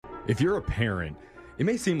If you're a parent, it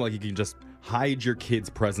may seem like you can just hide your kids'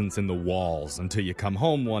 presents in the walls until you come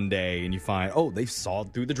home one day and you find, they've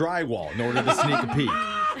sawed through the drywall in order to sneak a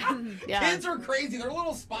peek. Kids are crazy. They're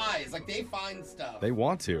little spies. Like, they find stuff. They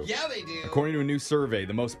want to. Yeah, they do. According to a new survey,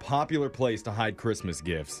 the most popular place to hide Christmas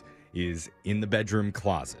gifts is in the bedroom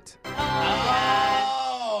closet.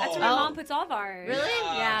 That's where my mom puts all of ours.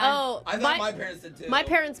 Really? Yeah. Oh, I thought my parents did too. My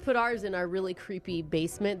parents put ours in our really creepy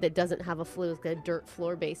basement that doesn't have a floor, like a dirt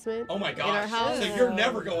floor basement. Oh my gosh. In our house. So you're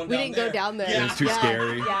never going down there. We didn't go down there. It was too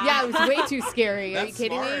scary. Yeah, it was way too scary. Are you That's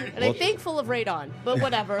kidding smart. me? And I think full of radon, but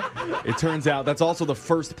whatever. It turns out that's also the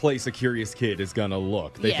first place a curious kid is going to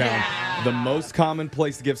look. They found the most common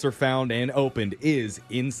place gifts are found and opened is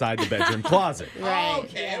inside the bedroom closet. Right.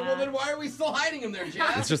 Okay, well then why are we still hiding them there,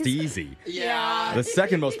 Jeff? It's just easy. Yeah. The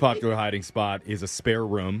second most popular hiding spot is a spare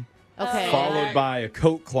room, Okay. followed by a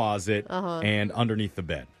coat closet and underneath the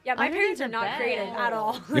bed. Yeah, my Underneath parents are the not bed. creative at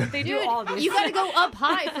all. They do Dude, all this. you gotta go up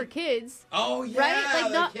high for kids. Oh, yeah. Right?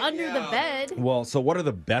 Like, not they under can't- the bed. Well, so what are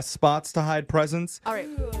the best spots to hide presents? All right.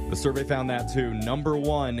 The survey found that too. Number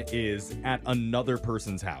one is at another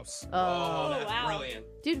person's house. Oh, that's wow. brilliant.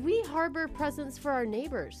 Dude, we harbor presents for our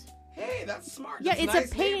neighbors. Hey, that's smart. Yeah, That's it's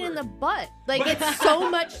nice a pain neighbor. in the butt. Like, But- it's so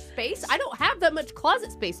much space. I don't have that much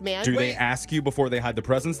closet space, man. Do they ask you before they hide the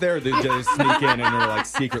presents there, or they just sneak in and are like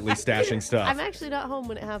secretly stashing stuff? I'm actually not home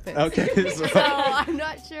when it happens. Okay. So I'm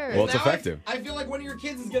not sure. Well, it's Now effective. I feel like one of your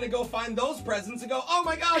kids is going to go find those presents and go, oh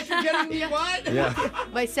my gosh, you're getting me what? Yeah.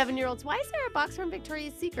 My 7-year-old's, why is there a box from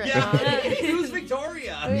Victoria's Secret? Yeah. Mom?" Who's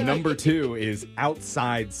Victoria? Number two is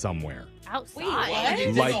outside somewhere. Outside. Like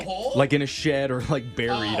you dig a hole? Like in a shed or like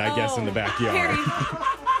buried, I guess, in the backyard.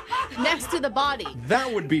 Next to the body.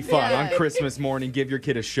 That would be fun Yeah. on Christmas morning. Give your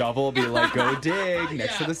kid a shovel, be like, go dig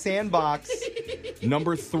next to the sandbox.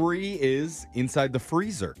 Number three is inside the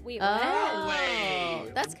freezer. Wait, what? Oh,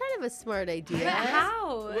 way. that's kind of a smart idea.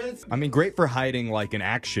 How? What's- I mean, great for hiding like an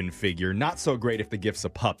action figure. Not so great if the gift's a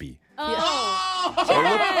puppy.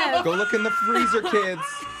 Oh! Go look in the freezer, kids.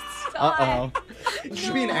 Uh-oh. It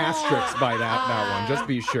should be an asterisk by that one. Just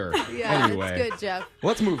be sure. Yeah, Anyway. that's good, Jeff.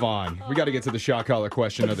 Let's move on. We got to get to the shot collar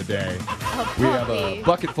question of the day. We have a puppy.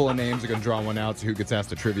 bucket full of names. We're going to draw one out, so who gets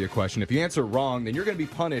asked a trivia question. If you answer wrong, then you're going to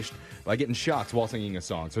be punished by getting shocked while singing a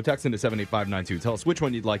song. So text into 78592. Tell us which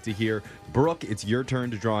one you'd like to hear. Brooke, it's your turn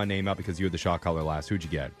to draw a name out because you had the shot collar last. Who'd you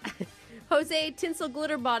get? Jose Tinsel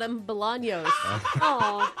Glitterbottom Bolaños.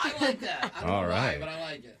 Oh, I like that. I don't All know right. why, but I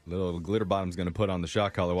like it. Little glitter bottom's going to put on the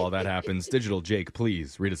shot collar while that happens. Digital Jake,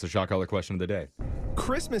 please read us the shot collar question of the day.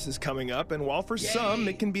 Christmas is coming up, and while for some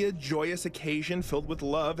it can be a joyous occasion filled with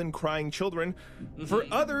love and crying children, for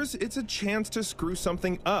others it's a chance to screw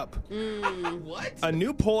something up. What? A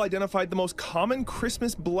new poll identified the most common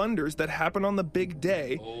Christmas blunders that happen on the big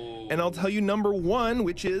day, and I'll tell you number one,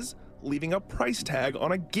 which is leaving a price tag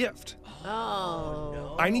on a gift.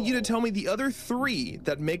 Oh. I need you to tell me the other three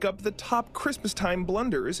that make up the top Christmas time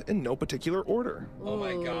blunders in no particular order. Oh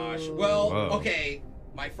my gosh. Well, Whoa. okay.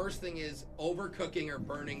 My first thing is overcooking or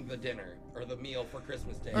burning the dinner or the meal for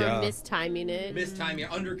Christmas Day. Or Yeah. mistiming it. Mistiming,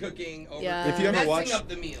 undercooking, overcooking. Yeah. If you ever messing watch up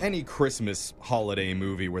the meal. any Christmas holiday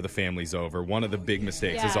movie where the family's over, one of the big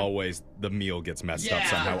mistakes is Yeah. always the meal gets messed up Yeah.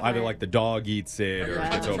 somehow. Either like the dog eats it or Or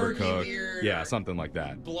it gets cut the turkey overcooked. weird, Yeah, or- something like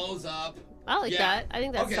that. blows up. I like that. I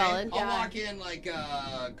think that's okay, solid. I'll Yeah. lock in like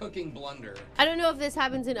cooking blunder. I don't know if this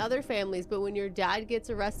happens in other families, but when your dad gets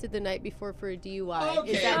arrested the night before for a DUI,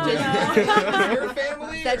 Okay. is that Your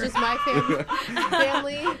family? is that just my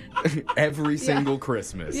family? Every single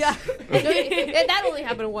Christmas. Yeah. No, that only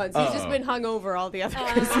happened once. He's just Uh-oh. been hung over all the other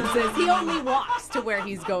Christmases. He only walks to where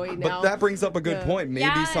he's going now. But that brings up a good Yeah. point. Maybe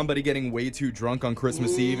Yeah. somebody getting way too drunk on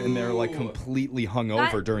Christmas Eve and they're like completely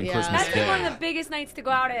hungover That- during Yeah. Christmas that's been Day. one of the biggest nights to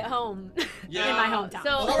go out at home in my hometown.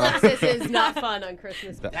 So Alexis is not fun on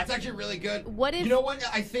Christmas. That's actually really good. What if- You know what?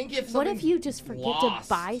 I think if What if something's you just forget lost- to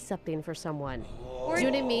buy something for someone? Oh. Do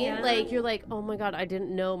you know what I mean? Yeah. Like you're like, oh my god, I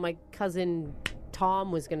didn't know my cousin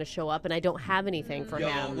Tom was gonna show up, and I don't have anything for Yo,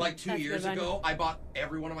 him. like 2 That's years good one. ago, I bought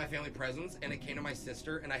every one of my family presents, and it came to my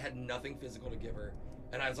sister, and I had nothing physical to give her.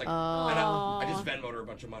 And I was like, and I just Venmoed her a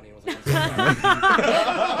bunch of money. And was like, I'm so sorry.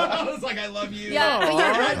 I was like, I love you. Yeah, but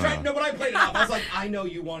you're No, but I played it off. I was like, I know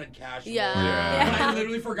you wanted cash. Yeah. Yeah. And I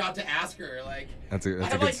literally forgot to ask her. Like, That's I a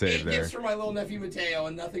have good like save 8 there. gifts for my little nephew Mateo,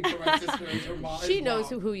 and nothing for my sister and her mom. She knows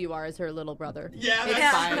who you are as her little brother. Yeah, It's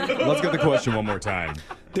that's fine. Let's get the question one more time.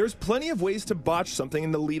 There's plenty of ways to botch something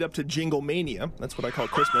in the lead up to Jingle Mania. That's what I call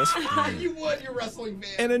Christmas. You would. You're a wrestling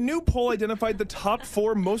fan. And a new poll identified the top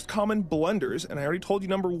 4 most common blunders, and I already told you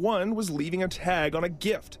number 1 was leaving a tag on a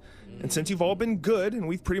gift. And since you've all been good and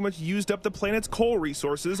we've pretty much used up the planet's coal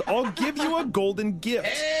resources, I'll give you a golden gift.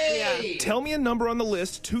 Hey! Yay! Tell me a number on the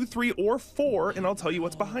list, 2, 3, or 4, and I'll tell you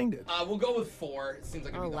what's behind it. We'll go with 4. It seems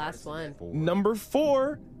like it'd be the last hardest one. to get. Number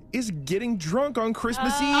 4 is getting drunk on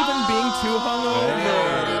Christmas Eve and being too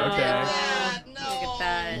hungover. Okay. No. Look at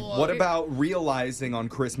that. What about realizing on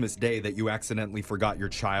Christmas Day that you accidentally forgot your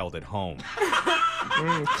child at home?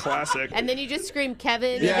 Classic. And then you just scream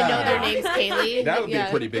Kevin, Yeah. even though their name's Kaylee. That would be a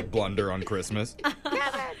Yeah. pretty big blunder on Christmas.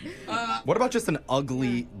 What about just an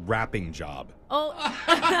ugly wrapping job? Oh,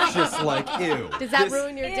 Just like, ew. does that This-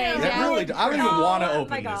 ruin your day, Ew. That Jack? really, I don't even want to Oh, open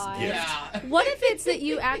my this God. gift. Yeah. What if it's that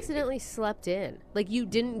you accidentally slept in? Like you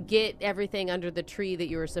didn't get everything under the tree that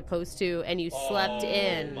you were supposed to, and you slept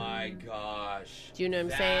in. Oh my gosh. Do you know what I'm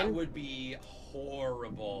that saying? That would be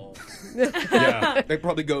horrible. Yeah, that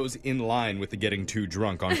probably goes in line with the getting too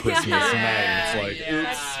drunk on Christmas night. It's like, Yeah. oops.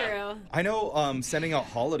 That's true. I know sending out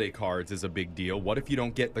holiday cards is a big deal. What if you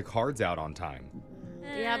don't get the cards out on time?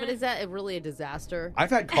 Yeah, but is that really a disaster? I've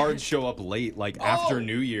had cards show up late, like after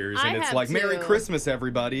New Year's, and I it's have like, Merry too. Christmas,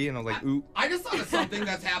 everybody. And I was like, ooh. I just thought of something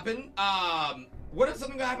that's happened. What if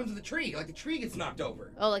something happens to the tree? Like the tree gets knocked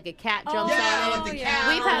over. Oh, like a cat jumps Yeah, on it. like the yeah. cat.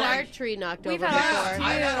 We've or had like- our tree knocked We've over had Yeah, ours before.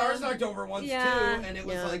 I had too. ours knocked over once Yeah. too, and it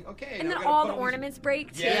was Yeah. like, okay. And now then we gotta all put the these- ornaments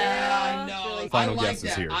break too. Yeah, I know. Really Final I like guess is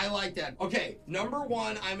that. here. I like that. Okay, number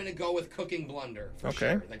 1, I'm gonna go with cooking blunder. For Okay.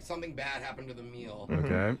 sure. Like something bad happened to the meal.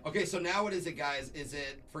 Okay. Okay, so now what is it, guys? Is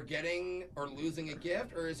it forgetting or losing a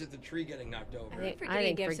gift, or is it the tree getting knocked over? I think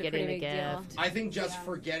Forgetting gifts are forgetting pretty a big deal. gift. I think just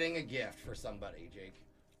forgetting a gift for somebody, Jake.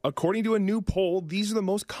 According to a new poll, these are the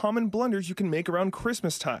most common blunders you can make around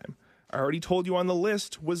Christmas time. I already told you on the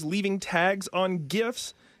list was leaving tags on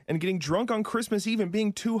gifts and getting drunk on Christmas Eve and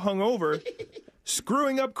being too hungover.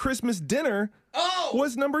 Screwing up Christmas dinner Oh!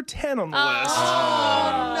 was number 10 on the list.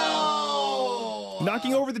 No!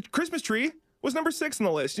 Knocking over the Christmas tree was number 6 on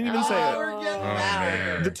the list. Didn't even say it. We're getting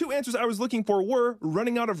better. The 2 answers I was looking for were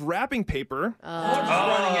running out of wrapping paper. Running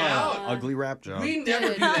out. Ugly wrap job. We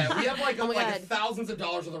never do that. We have like, Oh my like God. thousands of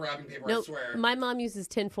dollars worth of wrapping paper, I Nope. swear. My mom uses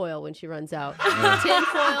tinfoil when she runs out.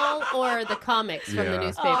 Tinfoil or the comics from the Yeah.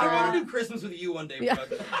 newspaper. I want to do Christmas with you one day, Yeah.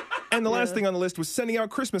 Brooke. And the last thing on the list was sending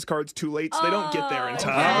out Christmas cards too late so they don't get there in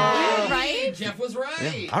time. Hey, Right? Jeff was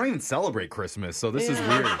right. I don't even celebrate Christmas, so this is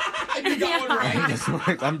weird. You got one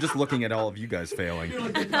right. I'm just looking at all of you guys failing. You're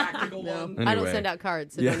like the practical one. I don't Anyway. send out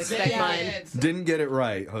cards, so Yes. don't expect mine. Yes. Didn't get it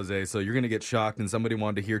right, Jose, so you're going to get shocked, and somebody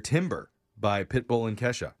wanted to hear Timber by Pitbull and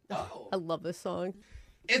Kesha. Oh. I love this song.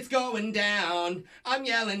 It's going down. I'm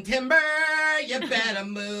yelling timber. You better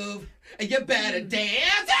move. You better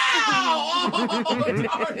dance. Oh,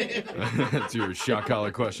 darn it. That's your shock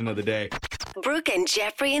collar question of the day. Brooke and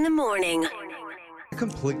Jeffrey in the morning. I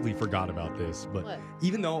completely forgot about this, but What?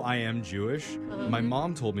 even though I am Jewish, my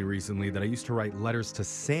mom told me recently that I used to write letters to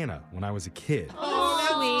Santa when I was a kid. Oh,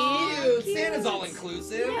 that's cute. Santa's all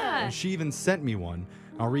inclusive. Yeah. And she even sent me one.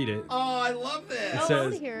 I'll read it. Oh, I love this. It I says,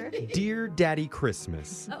 wanna hear. Dear Daddy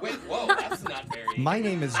Christmas, Wait, whoa, that's not very. my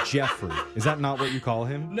name is Jeffrey. Is that not what you call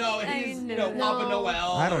him? No, he's know. Papa Noel.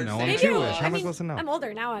 I don't or know. I'm Santa Jewish. How am I Claus. supposed to know? I'm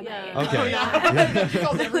older now. I'm Yeah. Okay. Yeah. He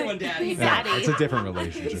calls everyone daddy. Yeah, Zaddy. it's a different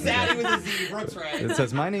relationship. Zaddy with a Z. Brooke's right. It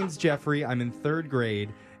says, my name's Jeffrey. I'm in 3rd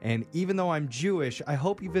grade. And even though I'm Jewish, I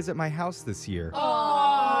hope you visit my house this year.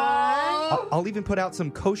 I'll even put out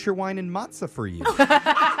some kosher wine and matzah for you.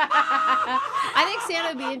 I think Santa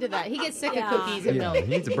would be into that. He gets sick Yeah. of cookies and Yeah, milk. he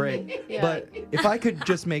needs a break. Yeah. But if I could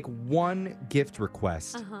just make one gift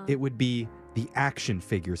request, it would be the action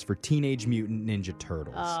figures for Teenage Mutant Ninja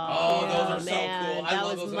Turtles. Oh, those are so man. cool. I That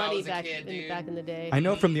love was those when I money was a back, kid, dude. back in the day. I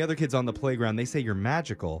know from the other kids on the playground, they say you're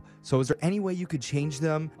magical. So is there any way you could change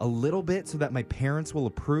them a little bit so that my parents will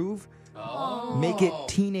approve? Oh. Make it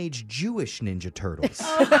Teenage Jewish Ninja Turtles.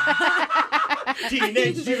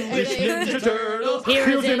 Teenage Jewish Ninja Turtles.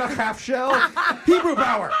 Here's in a half shell. Hebrew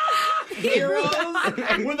Power. Heroes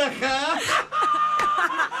with a hat.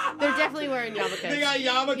 They're definitely wearing yarmulkes. They got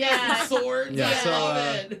yarmulkes Yeah. and swords. Yeah, I so love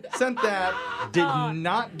it. sent that. Did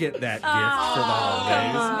not get that gift for the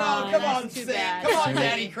holidays. No, come on, that's too Sid. bad. Come on,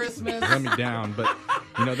 Daddy Christmas. Let me down, but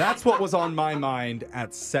that's what was on my mind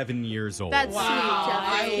at 7 years old. That's Wow, sweet,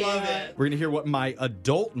 Jeffrey. I love it. We're gonna hear what my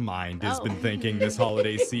adult mind has been thinking this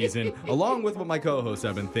holiday season, along with what my co-hosts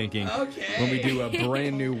have been thinking Okay. when we do a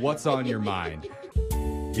brand new What's on Your Mind.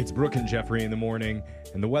 It's Brooke and Jeffrey in the morning,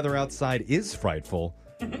 and the weather outside is frightful.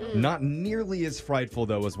 Not nearly as frightful,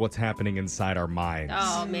 though, as what's happening inside our minds.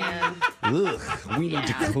 Oh, man. Ugh, we need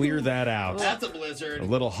to clear that out. That's a A blizzard.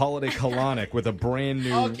 little holiday colonic with a brand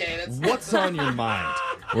new Okay, that's- What's on Your Mind,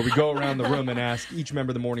 where we go around the room and ask each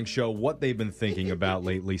member of the morning show what they've been thinking about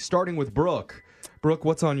lately, starting with Brooke. Brooke,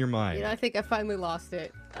 what's on your mind? You know, I think I finally lost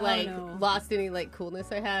it. no. Lost any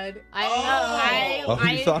coolness I had.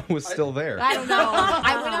 You thought it was still there. I don't know.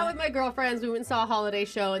 I went out with my girlfriends. We went and saw a holiday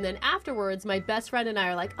show, and then afterwards, my best friend and I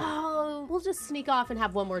are like, "Oh, we'll just sneak off and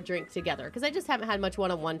have one more drink together," because I just haven't had much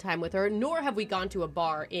one-on-one time with her, nor have we gone to a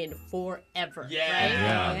bar in forever. Yeah, right?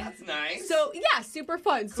 Yeah. that's nice. So yeah, super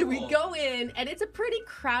fun. So we Cool. go in, and it's a pretty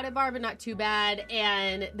crowded bar, but not too bad.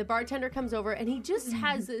 And the bartender comes over, and he just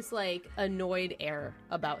has this like annoyed air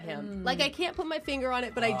about him. Like I can't put my finger on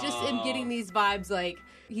it, but I just am getting these vibes like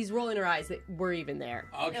he's rolling her eyes that we're even there.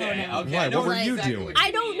 Okay, okay. Why? I know What were you exactly doing? what you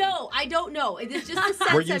I don't mean. know. I don't know. It's just the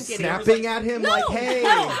sense Were you I'm getting. snapping at him like, hey?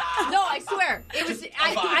 No, I swear. It was. Just a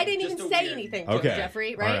I vibe, didn't just even a say weird- anything to Okay.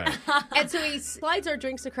 Jeffrey, right? And so he slides our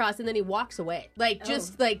drinks across, and then he walks away, like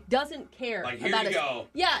just like doesn't care Like, here about you us. go.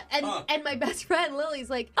 Yeah, and my best friend Lily's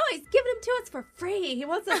like, oh, he's giving them to us for free. He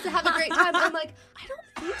wants us to have a great time. I'm like, I don't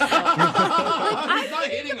think so. He's not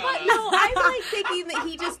hitting on us. No, I'm like thinking that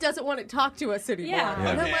he just doesn't want to talk to us anymore. Yeah. And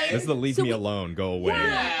I'm Okay. like, This is the leave so me we- alone, go away.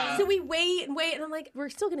 Yeah. So we wait and wait, and I'm like, we're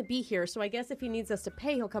still gonna be here. So I guess if he needs us to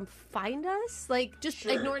pay, he'll come find us. Like, just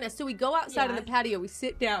Sure. ignoring us. So we go outside on Yeah. the patio. We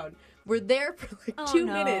sit down. We're there for like Oh, 2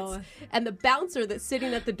 no. minutes, and the bouncer that's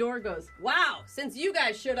sitting at the door goes, "Wow, since you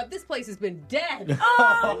guys showed up, this place has been dead."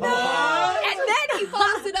 Oh, no. And then he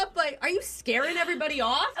follows it up like, "Are you scaring everybody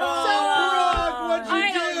off?" Brooke, what'd you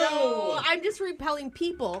I don't do? know. I'm just repelling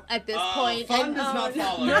people at this point, Fun and does not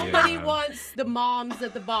follow. nobody Yeah. wants the moms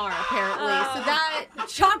at the bar apparently. So that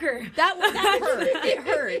Shocker. that hurt. It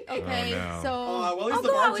hurt. Okay, Oh, no. so Well, at least I'll the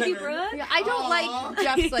go out with you, bartender. Brooke. yeah, I don't Aw. like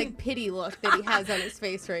Jeff's like pity look that he has on his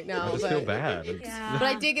face right now. I just but, feel bad. Yeah. but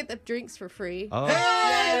I did get the drinks for free. Oh. Hey,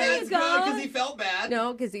 there that's you good go. because he felt bad.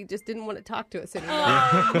 No, because he just didn't want to talk to us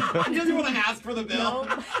anymore. He doesn't want to ask for the bill.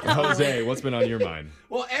 Jose, what's been on your mind?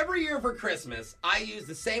 Well, every year for Christmas, I use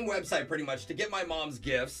the same website pretty much to get my mom's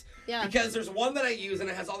gifts. Yeah. Because there's one that I use and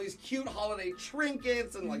it has all these cute holiday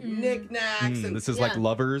trinkets and like knickknacks and This is like Yeah.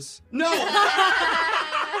 lovers. no,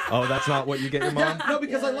 Oh, that's not what you get your mom? no,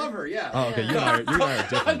 because I love her. Yeah. Oh, okay. You and I are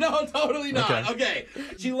different. No, totally not. Okay.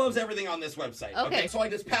 Okay. She loves everything on this website. Okay. So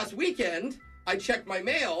this past weekend, I checked my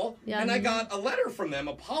mail Yeah. and I got a letter from them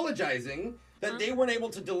apologizing that they weren't able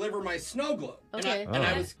to deliver my snow globe. Okay. And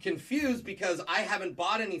I Oh. was confused because I haven't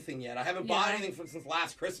bought anything yet. I haven't bought Yeah. anything since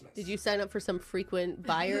last Christmas. Did you sign up for some frequent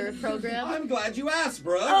buyer program? I'm glad you asked,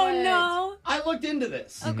 Brooke. Oh, no. I looked into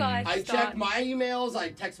this. Oh, God. I stop. checked my emails,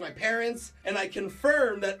 I texted my parents, and I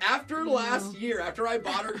confirmed that after last year, after I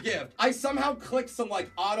bought her gift, I somehow clicked some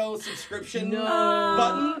like auto subscription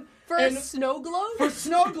button For and a snow globe? for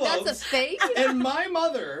snow globes. That's a thing? And my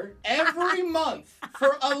mother, every month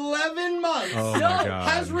for 11 months, Oh, my God.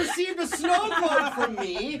 has received a snow globe from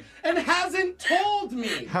me and hasn't told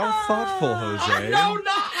me. How thoughtful, Jose. No,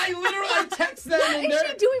 I literally text them What and is they're...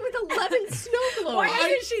 she doing with 11 snow globes? Why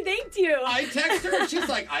hasn't she thanked you? I text her and she's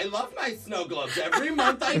like, I love my snow globes. Every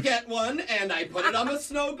month I get one and I put it on the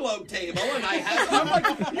snow globe table and I have, I'm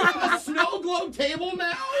like, you have a snow globe table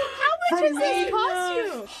now? How much From does this me? cost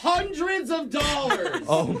you? Hundreds of dollars.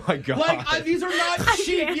 Oh, my God. Like, these are not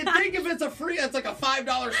cheap. You'd think if it's it's like a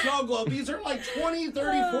 $5 snow globe. These are like $20,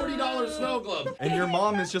 $30, $40 snow globes. And your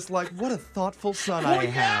mom is just like, what a thoughtful son Well, I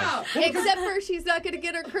have. yeah. Except for she's not going to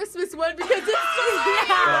get her Christmas one because it's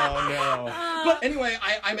Oh, no. But anyway,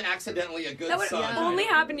 I'm accidentally a good That would son. only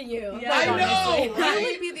happen to you. I know, You right?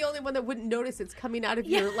 would be the only one that wouldn't notice it's coming out of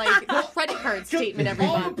your like credit card statement every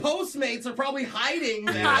All month. the Postmates are probably hiding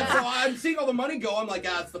that, so I'm seeing all the money go. I'm like,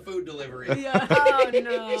 it's the food delivery. Oh,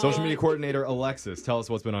 no. Social media coordinator Alexis, tell us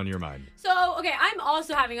what's been on your mind. So, okay, I'm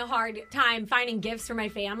also having a hard time finding gifts for my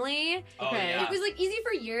family. Oh, Okay. yeah. It was like easy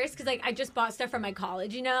for years because like I just bought stuff from my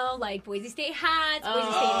college, you know, like Boise State hats, Boise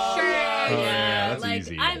State Oh, shirts. yeah. Oh, yeah, that's like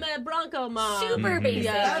easy. I'm a Bronco mom. Super basic.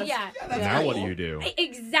 Yeah. Yeah. That's Now cool. what do you do?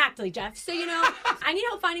 Exactly, Jeff. So, you know, I need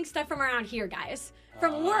help finding stuff from around here, guys.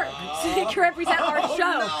 From work so they can represent our show.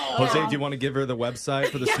 no. Jose, do you want to give her the website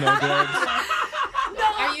for the snow globes?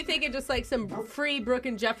 Are you thinking just like some free Brooke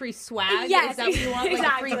and Jeffrey swag? Yes, Is that what you want? Like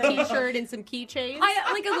exactly. a free T-shirt and some keychains?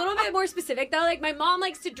 I like a little bit more specific though. Like my mom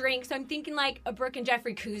likes to drink, so I'm thinking like a Brooke and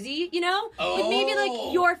Jeffrey koozie, you know, with maybe Oh.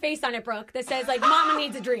 like your face on it, Brooke, that says like "Mama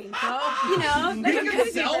needs a drink." You know, We like a could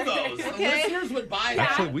koozie sell for her. those. Okay. Listeners would buy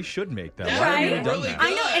that. Actually, we should make that. Yeah, Why haven't we right? done Really that? good.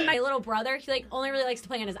 I know, and my little brother, he like only really likes to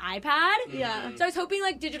play on his iPad. Yeah. So I was hoping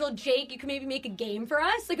like Digital Jake, you could maybe make a game for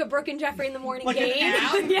us, like a Brooke and Jeffrey in the morning Like an game.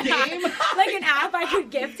 app Yeah. game? Like an app I could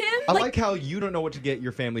give gift him. I like how you don't know what to get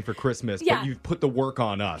your family for Christmas, Yeah. but you've put the work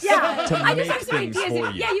on us Yeah, to I make just have some things ideas.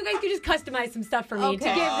 for you. Yeah, you guys could just customize some stuff for me to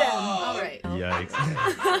give Okay. them. All right. Yikes.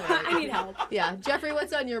 I need help. Yeah, Jeffrey,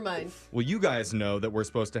 what's on your mind? Well, you guys know that we're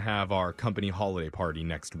supposed to have our company holiday party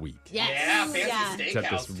next week. Yes. Yeah, fancy Yeah. It's at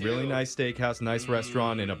this steakhouse, really too. nice steakhouse, nice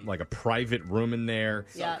restaurant, in a private room in there.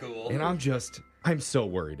 So Yeah. cool. And I'm so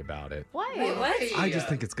worried about it. Why? What? I just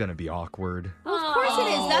think it's gonna be awkward. Well, of course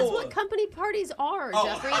it is. That's what company parties are,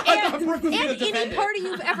 Jeffrey. And, Brooke was gonna and defend any it. party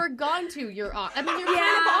you've ever gone to, you're on. I mean, you're Yeah.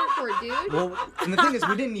 kind of awkward, dude. Well, and the thing is,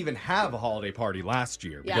 we didn't even have a holiday party last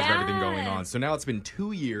year because of Yeah. everything going on. So now it's been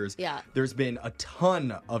 2 years. Yeah. There's been a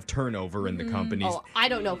ton of turnover in the companies. Oh, I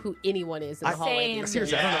don't know who anyone is in the hallway. Same. these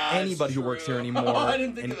Seriously, I don't know Yeah, anybody who it's works here true. anymore. I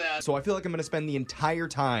didn't think And of that. So I feel like I'm going to spend the entire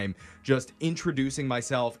time just introducing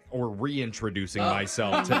myself or reintroducing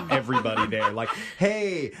myself to everybody there. Like,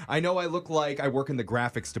 hey, I know I look like I work in the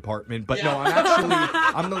graphics department, but no,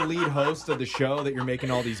 I'm the lead host of the show that you're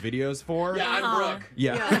making all these videos for. Yeah, I'm Brooke.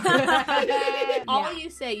 Yeah. All you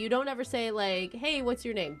say, you don't ever say like, "Hey, what's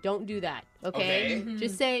your name?" Don't do that. Okay. Okay.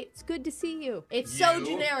 Just say, "It's good to see you." It's so You?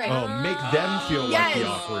 generic. Oh, make them feel like yes. the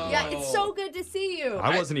awkward Yeah, one. it's so good to see you.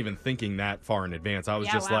 I wasn't even thinking that far in advance. I was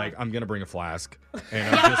Yeah, just wow. like, I'm going to bring a flask.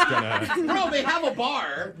 And I'm just going to... Bro, they have a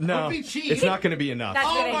bar. No, Don't be cheap. it's not going to be enough. That's a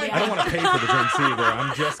Oh good my idea. I don't want to pay for the drinks either.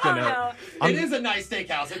 I'm just going to... no. It is a nice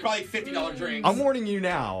steakhouse. It's probably $50 drinks. I'm warning you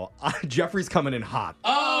now. Jeffrey's coming in hot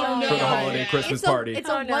Oh, no. for the holiday Christmas It's party. It's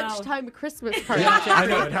Oh, a no. lunchtime Christmas party. I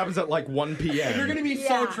know. It happens at like 1 p.m. You're going to be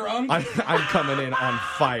so Yeah. drunk. I'm coming in on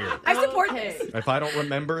fire. I support Okay. this. If I don't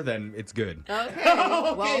remember, then it's good. Okay.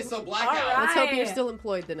 okay, Well, so blackout. all right. let's hope you're still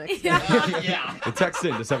employed the next day. Yeah. Text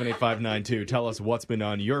in to 78592. Tell us what's been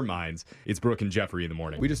on your minds. It's Brooke and Jeffrey in the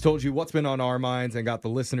morning. We just told you what's been on our minds and got the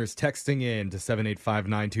listeners texting in to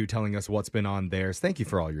 78592 telling us what's been on theirs. Thank you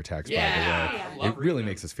for all your texts, Yeah. by the I way. love It really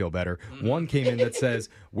makes us feel better. One came in that says,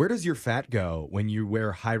 where does your fat go when you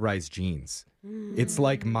wear high-rise jeans? It's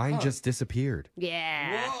like mine just disappeared.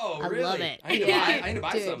 Yeah. Whoa, I really? love it. I need to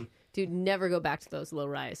buy Dude, some. Dude, never go back to those low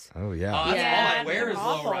rise. Oh, yeah. That's Yeah, all I wear is they're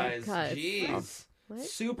low awful. rise. God, Jeez. what?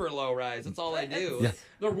 Super low rise. That's all I do. Yeah.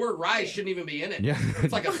 The word rise shouldn't even be in it. Yeah.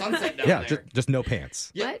 It's like a sunset down Yeah, there. just no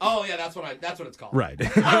pants. Yeah. What? Oh yeah, that's what it's called. Right.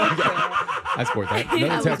 I support that. Another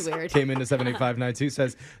That was text weird. came into 78592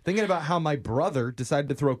 says, thinking about how my brother decided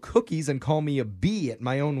to throw cookies and call me a bee at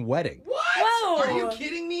my own wedding. What? Whoa. Are you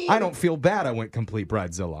kidding me? I don't feel bad I went complete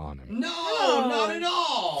bridezilla on him. No, not at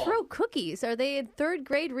all. Throw cookies. Are they in third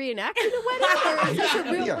grade reenacting a wedding? Or is this a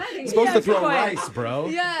real Yeah. wedding. Supposed Yeah, to throw good point. rice, bro.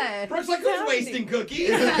 Yeah. Brooke's like, who's wasting cookies?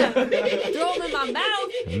 Throw them in my mouth.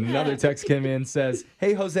 Another text came in says,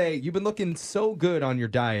 hey, Jose, you've been looking so good on your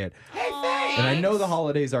diet. Hey, thanks. And I know the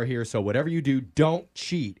holidays are here, so whatever you do, don't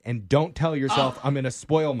cheat. And don't tell yourself, I'm going to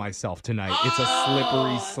spoil myself tonight. It's a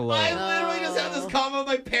slippery slope. I literally just had this comment with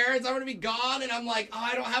my parents. I'm going to be gone, and I'm like, oh,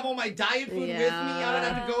 I don't have all my diet food with me. I'm going to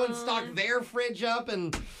have to go and stock their fridge up.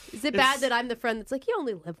 And Is it bad that I'm the friend that's like, you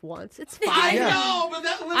only live once? It's fine. I Yeah. know, but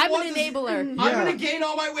that little I'm one an is- enabler. I'm Yeah. going to gain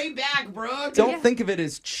all my weight back, Brooke. Don't think of it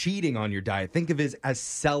as cheating on your diet. Think of it as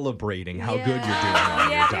celebrating how good you're doing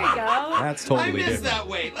on Yeah, your there you diet. go. That's I totally missed different. that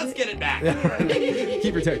weight. Let's get it back.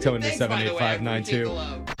 Keep your text coming to Thanks, by the way. I appreciate 78592. the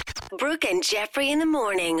love. Brooke and Jeffrey in the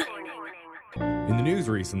morning. In the news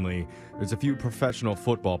recently, there's a few professional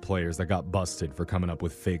football players that got busted for coming up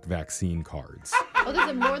with fake vaccine cards. Oh,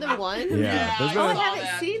 there's more than one? Yeah, there's I Oh, I been saw haven't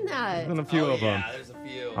that. seen that. a few Oh, of them. Yeah, there's a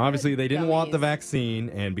few. Obviously, they didn't want the Dummies. vaccine,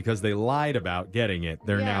 and because they lied about getting it,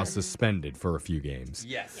 they're now Yeah. suspended for a few games.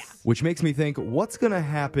 Yes. Which makes me think, what's going to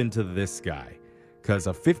happen to this guy? Because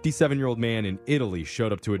a 57-year-old man in Italy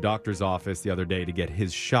showed up to a doctor's office the other day to get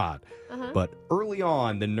his shot. But early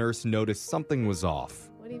on, the nurse noticed something was off.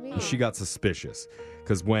 What do you mean? She got suspicious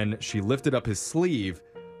because when she lifted up his sleeve,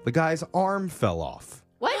 the guy's arm fell off.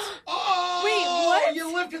 What? Oh, Wait, what?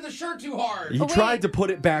 You lifted the shirt too hard. He wait. tried to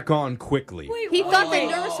put it back on quickly. Wait, He what? thought the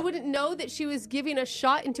nurse wouldn't know that she was giving a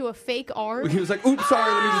shot into a fake arm? He was like, oops,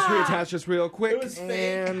 sorry, let me just reattach this real quick. It was fake.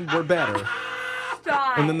 And we're better.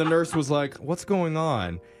 Stop. And then the nurse was like, what's going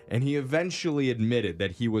on? And he eventually admitted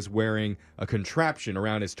that he was wearing a contraption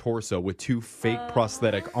around his torso with two fake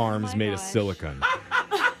prosthetic arms my made of gosh. silicone.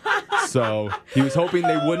 So he was hoping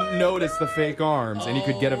they wouldn't notice the fake arms and he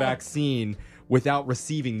could get a vaccine without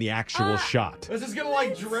receiving the actual shot. Is this gonna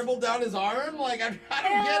like dribble down his arm? Like I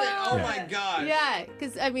don't get it. Oh Yeah. my god. Yeah,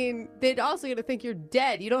 because, I mean, they're also going to think you're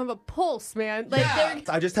dead. You don't have a pulse, man. Like, Yeah.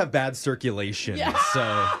 they're... I just have bad circulation, Yeah.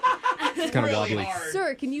 so it's kind of Really wobbly. hard.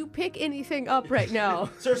 Sir, can you pick anything up right now?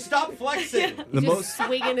 Sir, stop flexing. The Just most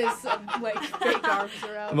swinging his, like, fake arms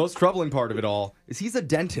The around. most troubling part of it all is he's a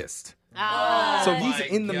dentist. So he's my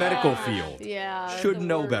in the gosh. medical field. Yeah. Should the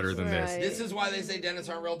know worst, better than this. right. This is why they say dentists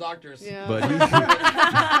aren't real doctors. Yeah. But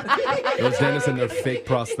those dentists and their fake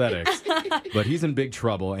prosthetics. But he's in big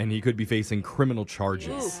trouble, and he could be facing criminal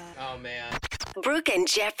charges. Oh, man. Brooke and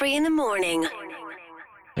Jeffrey in the morning.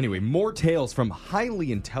 Anyway, more tales from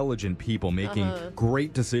highly intelligent people making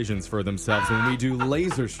great decisions for themselves when we do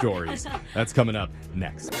laser stories. That's coming up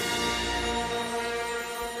next.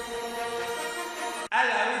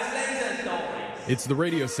 It's the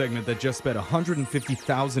radio segment that just spent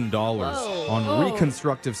 $150,000 on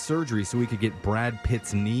reconstructive surgery so he could get Brad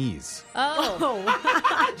Pitt's knees. Oh.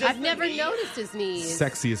 Just I've the never knee. noticed his knees.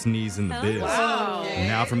 Sexiest knees in the biz. Wow. And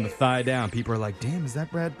now from the thigh down, people are like, damn, is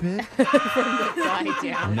that Brad Pitt? Lie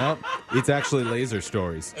down. Nope. It's actually Laser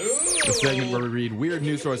Stories. A segment where we read weird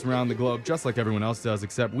news stories from around the globe just like everyone else does,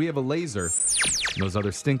 except we have a laser. And those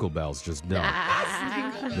other stinkle bells just don't.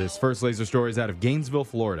 This first laser story is out of Gainesville,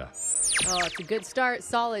 Florida. Oh, it's a good start.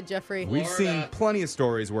 Solid, Jeffrey. We've Florida. seen plenty of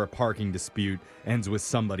stories where a parking dispute ends with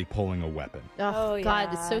somebody pulling a weapon. Oh, Oh, God,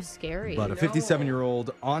 yeah. it's so scary. But a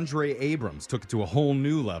 57-year-old Andre Abrams took it to a whole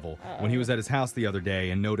new level when he was at his house the other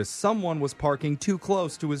day and noticed someone was parking too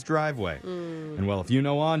close to his driveway. And well, if you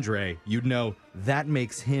know Andre, you'd know that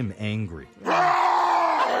makes him angry.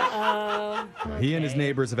 He and his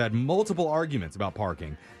neighbors have had multiple arguments about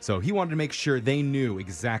parking, so he wanted to make sure they knew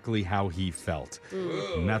exactly how he felt.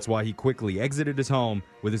 And that's why he quickly exited his home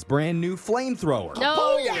with his brand new flamethrower.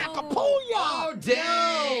 no. Oh,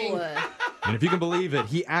 dang. And if you can believe it,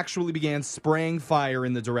 he actually began spraying fire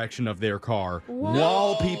in the direction of their car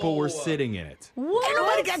while people were sitting in it. What?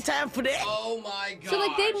 Oh, my gosh. So,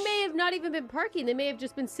 like, they may have not even been parking. They may have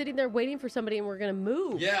just been sitting there waiting for somebody and we're going to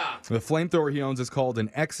move. Yeah. The flamethrower he owns is called an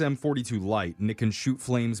XM42 Lite, and it can shoot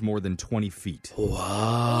flames more than 20 feet. Scary.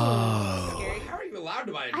 How are you allowed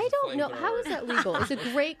to buy a I don't know. How is that legal? It's a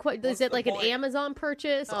great question. Is it like an point? Amazon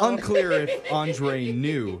purchase? Unclear if Andre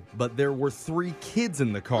knew, but there were 3 kids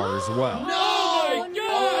in the car as well. No!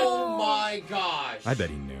 Oh, my gosh. I bet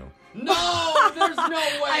he knew. No, there's no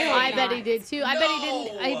way. I bet he did too. I bet he No.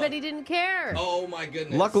 didn't. I bet he didn't care. Oh, my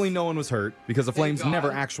goodness. Luckily, no one was hurt because the flames God.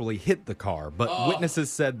 never actually hit the car, but witnesses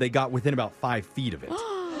said they got within about 5 feet of it.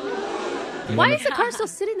 Why is the car still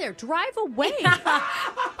sitting there? Drive away.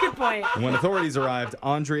 Good point. When authorities arrived,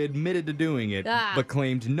 Andre admitted to doing it, Ah. but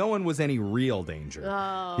claimed no one was any real danger.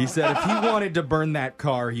 He said if he wanted to burn that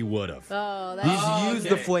car, he would have. Oh, He's that's used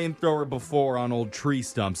the okay. flamethrower before on old tree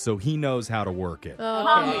stumps, so he knows how to work it.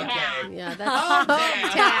 okay. Okay. Yeah, that's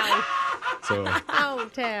hometown. So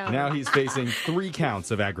Hometown. now he's facing 3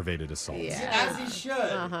 counts of aggravated assault. Yeah. As he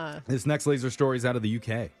should. This next laser story is out of the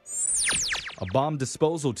UK. A bomb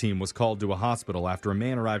disposal team was called to a hospital after a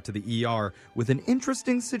man arrived to the ER with an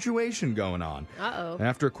interesting situation going on. Uh-oh.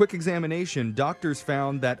 After a quick examination, doctors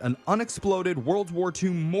found that an unexploded World War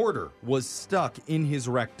II mortar was stuck in his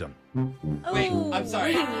rectum. Wait, I'm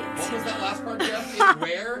sorry. What was that last part, Jeff? In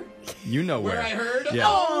where? You know Where where. I heard? Yeah.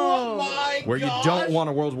 Oh, my Where you gosh. don't want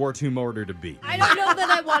a World War II mortar to be. I don't know that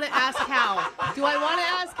I want to ask how. Do I want to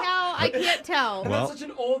ask how? I can't tell. Well, That's such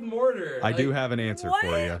an old mortar. I do have an answer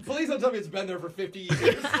for you. Please don't tell me it's been there for 50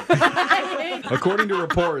 years. According to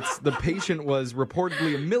reports, the patient was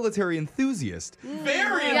reportedly a military enthusiast.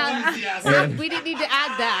 Very Yeah. enthusiastic. We didn't need to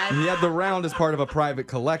add that. He had the round as part of a private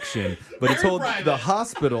collection, but he Very told private. the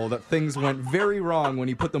hospital that things went very wrong when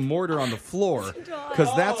he put the mortar on the floor,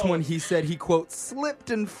 because that's when he said he, quote, slipped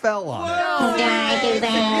and fell on it.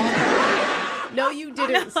 No, you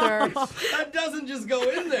didn't, sir. That doesn't just go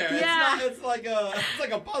in there. Yeah. It's like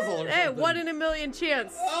a puzzle or Hey, something. 1 in a million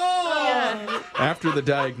chance. Oh. Yeah. After the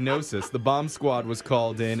diagnosis, the bomb squad was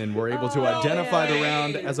called in and were able to identify the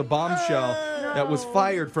round as a bombshell that was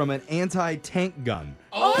fired from an anti-tank gun.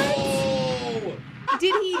 Oh.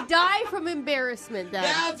 Did he die from embarrassment then?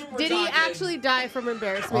 That's what we're Did he talking. actually die from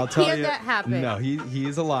embarrassment? I'll tell Can you, that happen? no, he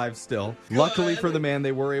is alive still. Luckily for the man,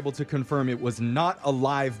 they were able to confirm it was not a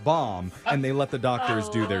live bomb, and they let the doctors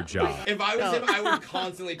do their job. If I was him, I would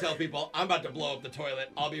constantly tell people, I'm about to blow up the toilet.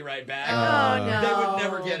 I'll be right back. Oh, no. They would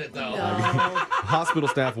never get it, though. Hospital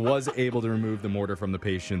staff was able to remove the mortar from the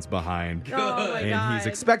patient's behind, Oh, my and God. he's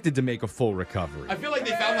expected to make a full recovery. I feel like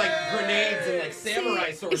they found like grenades and like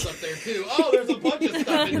samurai swords up there too. Oh, there's a bunch of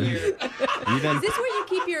stuff in here. He then, Is this where you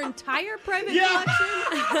keep your entire private Yeah.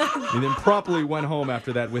 collection? he then promptly went home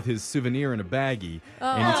after that with his souvenir in a baggie,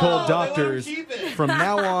 and he told Oh, doctors they let him keep it. from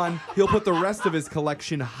now on he'll put the rest of his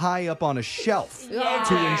collection high up on a shelf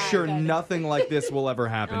to ensure nothing like this will ever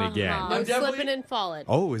happen again. No I'm definitely- slipping and falling.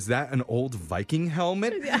 Oh, is that an old Viking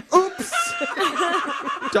helmet? Oops!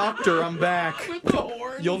 Doctor, I'm back. With the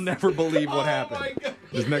horns. You'll never believe what Oh happened. my God.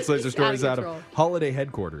 This next laser story is out of control. Holiday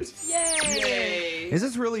Headquarters. Yay! Is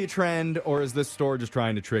this really a trend, or is this store just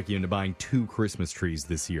trying to trick you into buying 2 Christmas trees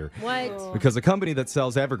this year? What? Because a company that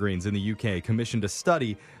sells evergreens in the UK commissioned a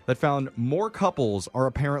study that found more couples are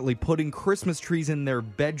apparently putting Christmas trees in their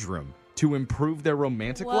bedroom to improve their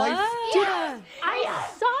romantic life. Dude, I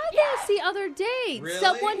saw this the other day. Really?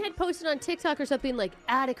 Someone had posted on TikTok or something like,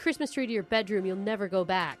 add a Christmas tree to your bedroom, you'll never go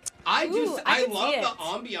back. I I can love see the it.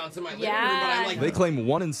 ambiance in my living Yeah. room, but I'm like, They claim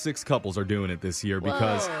 1 in 6 couples are doing it this year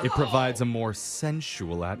because Whoa. it provides a more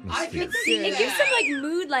sensual I atmosphere. can see It that. gives some like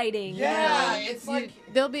mood lighting. yeah, it's like.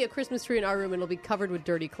 There'll be a Christmas tree in our room and it'll be covered with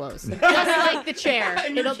dirty clothes. Just like the chair.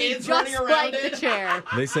 And your It'll be kids just running around like it. the chair.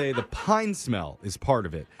 They say the pine smell is part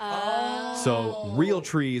of it. So real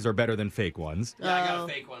trees are better than fake ones. Yeah, I got a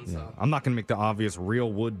fake one, so. I'm not going to make the obvious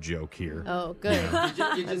real wood joke here. Oh, good.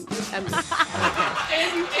 You just I'm-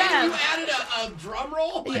 and you added a drum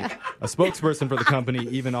roll? yeah. A spokesperson for the company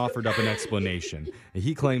even offered up an explanation.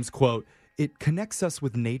 He claims, quote, "It connects us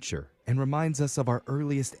with nature and reminds us of our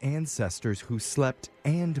earliest ancestors who slept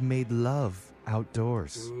and made love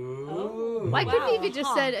outdoors." Why couldn't he even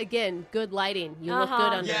just said, again, good lighting? You look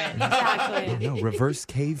good under Yeah. it. Exactly. No, reverse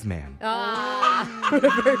caveman.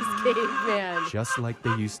 Reverse caveman. Just like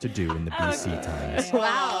they used to do in the BC times.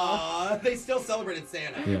 Wow. They still celebrated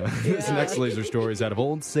Santa. Yeah. This next laser story is out of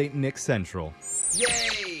Old St. Nick Central.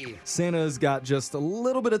 Yay! Santa's got just a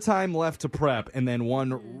little bit of time left to prep and then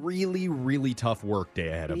one really, really tough work day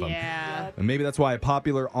ahead of him. Yeah. And maybe that's why a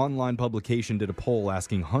popular online publication did a poll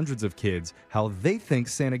asking hundreds of kids how they think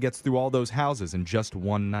Santa gets through all those houses in just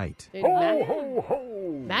one night. Dude,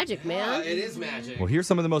 magic, man. It is magic. Well, here's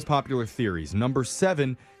some of the most popular theories. Number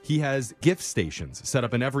 7, he has gift stations set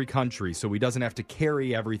up in every country so he doesn't have to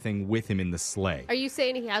carry everything with him in the sleigh. Are you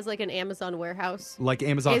saying he has like an Amazon warehouse? Like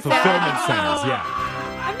Amazon Is fulfillment that- centers, yeah.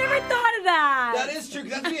 I've never thought of that. That is true,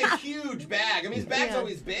 because that'd be a huge bag. I mean, his bag's Yeah.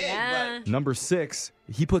 always big, Yeah. Number 6,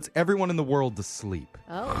 he puts everyone in the world to sleep.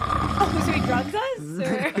 Oh. Oh, so he drugs us?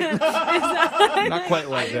 Or is that... Not quite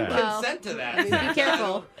but like I didn't that. consent to that. Be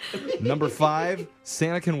careful. Number 5,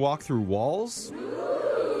 Santa can walk through walls.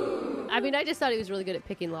 I mean, I just thought he was really good at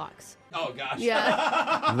picking locks. Oh, gosh.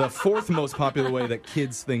 Yeah. The 4th most popular way that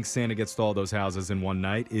kids think Santa gets to all those houses in one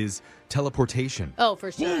night is teleportation. Oh,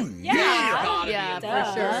 for sure. Yeah, gotta Yeah, be. for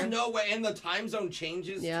Duh. sure. There's no way. And the time zone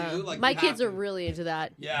changes, Yeah. too. Like, My you kids have are to- really into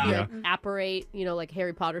that. Yeah. Yeah. Apparate, like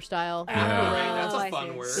Harry Potter style. Right, that's Oh, a I fun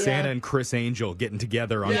see. word. Santa and Chris Angel getting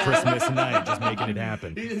together on Christmas night, just making it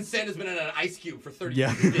happen. Santa's been in an ice cube for 30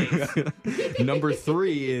 Yeah. days. Number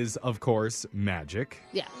 3 is, of course, magic.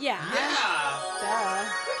 Yeah. Yeah. Yeah. Duh.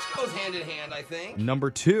 Which goes hand in hand, I think. Number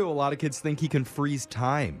 2, a lot of kids think he can freeze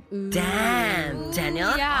time. Damn, Daniel.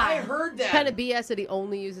 I Yeah. heard that. Kind of BS that he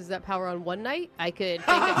only uses that power on one night. I could think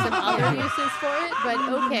of some other uses for it, but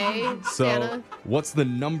okay, So, Santa. what's the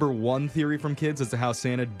number 1 theory from kids as to how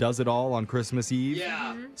Santa does it all on Christmas Eve?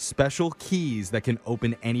 Yeah. Special keys that can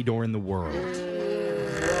open any door in the world.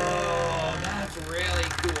 Oh, that's really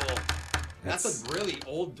cool. That's a really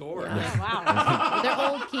old door. Wow. They're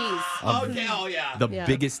old keys. Okay, oh yeah. The Yeah.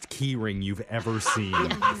 biggest key ring you've ever seen.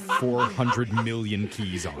 400 million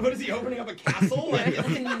keys on What it. is he opening up a castle? Like,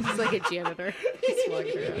 He's like a janitor. He's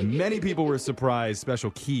walking around. Many people were surprised special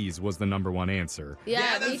keys was the number 1 answer. Yeah,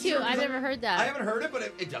 Yeah, me that's too. true, 'cause I've never heard that. I haven't heard it, but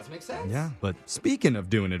it does make sense. Yeah, but speaking of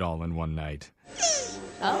doing it all in one night,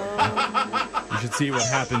 Oh, you should see what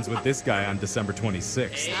happens with this guy on December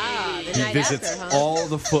 26th. the He night visits after, huh? all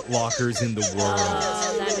the Foot Lockers in the world.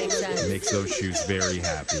 Oh, that makes sense. Makes those shoes very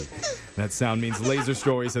happy. That sound means Laser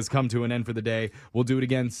Stories has come to an end for the day. We'll do it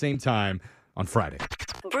again same time on Friday.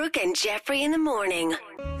 Brooke and Jeffrey in the morning.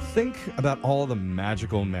 Think about all the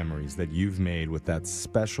magical memories that you've made with that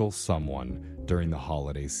special someone during the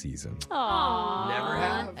holiday season. Aww. Never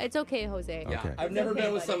have. It's okay, Jose. Yeah, Okay. I've never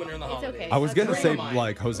been with someone during the It's holidays. okay. I was That's going to a say, friend of mine.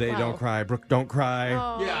 like, Jose, Wow. don't cry. Brooke, don't cry.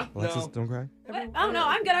 Oh. Yeah, Alexis, no. don't cry. Oh, no,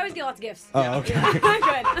 I'm good. I always get lots of gifts. Oh, okay. I'm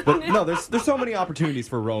good. But no, there's so many opportunities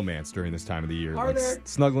for romance during this time of the year. Are Like there?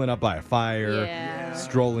 snuggling up by a fire, Yeah.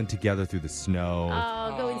 strolling together through the snow,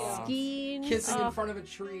 Oh, going Aw. skiing. Kissing Oh. in front of a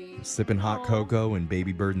tree. sipping hot cocoa and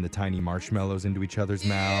baby birding the tiny marshmallows into each other's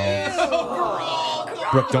mouths.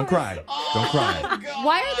 Brooke, don't cry. Don't cry. God.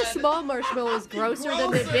 Why are the small marshmallows grosser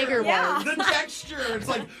than the Grosser. bigger Yeah. ones? The texture, it's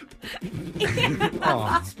like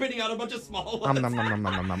Aw. spitting out a bunch of small Nom, ones. nom, nom, nom,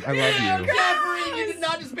 nom, nom, nom. I love you. Jeffrey, you did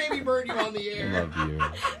not just baby bird you on the I air. love you.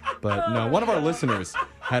 But no, one of our listeners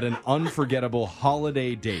had an unforgettable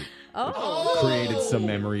holiday date. Oh. Created some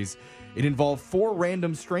memories. It involved 4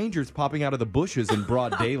 random strangers popping out of the bushes in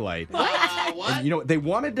broad daylight. What? And, you know, they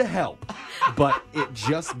wanted to help, but it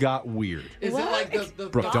just got weird. Is it like the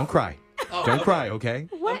Brooke, don't cry. Don't cry, okay?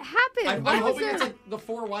 What happened? I'm What was hoping there? it's like the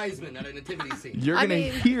four wise men at a nativity scene. You're I going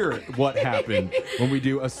to mean- hear what happened when we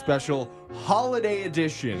do a special holiday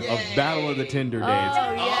edition of Yay. Battle of the Tinder Dates.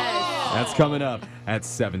 Oh, yes. That's coming up at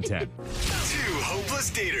 7:10. Two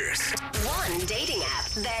hopeless daters. One dating app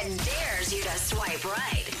that dares you to swipe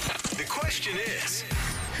right. The question is,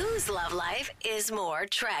 Whose love life is more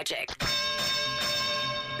tragic?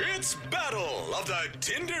 it's Battle of the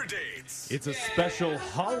Tinder Dates. It's a special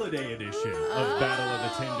holiday edition of Battle of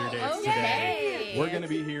the Tinder Dates today. We're going to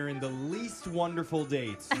be hearing the least wonderful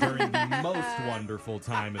dates during the most wonderful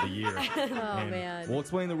time of the year. Oh, man. We'll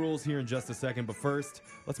explain the rules here in just a second, but first,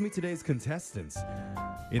 let's meet today's contestants.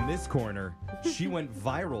 In this corner, she went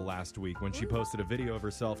viral last week when she posted a video of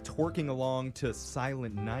herself twerking along to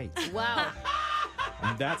Silent Night. Wow.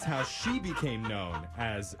 And that's how she became known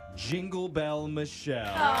as Jingle Bell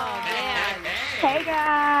Michelle. Oh, man. Hey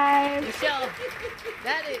guys! Michelle,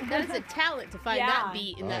 that is a talent to find that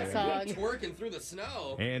beat in that song. Twerking through the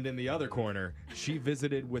snow. And in the other corner, she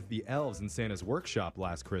visited with the elves in Santa's workshop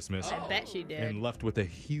last Christmas I bet she did. and left with a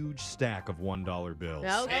huge stack of $1 bills.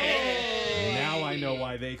 Okay. Now I know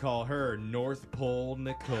why they call her North Pole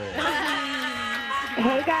Nicole.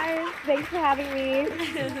 Hey guys, thanks for having me.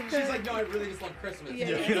 She's like, no, I really just love Christmas. I'm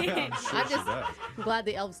sure she does. I'm glad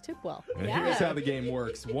the elves took well. And here's how the game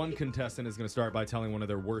works. One contestant is going to start by telling one of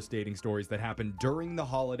their worst dating stories that happened during the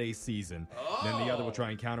holiday season. Then the other will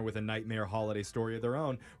try and counter with a nightmare holiday story of their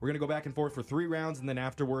own. We're going to go back and forth for 3 rounds, and then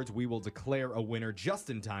afterwards we will declare a winner just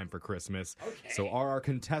in time for Christmas. Okay. So are our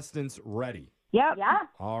contestants ready? Yep. Yeah.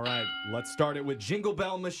 All right, let's start it with Jingle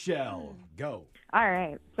Bell Michelle. Go. All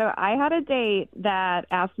right. So I had a date that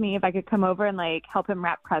asked me if I could come over and like help him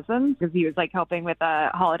wrap presents because he was like helping with a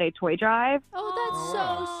holiday toy drive. Oh, that's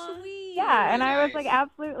so sweet. Yeah, and I was nice. like,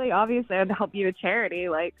 absolutely, obviously, I'd help you with charity.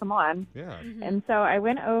 Like, come on. Yeah. And so I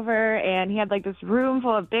went over, and he had like this room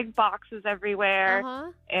full of big boxes everywhere.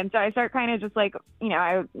 Uh-huh. And so I started kind of just like,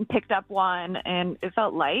 I picked up one, and it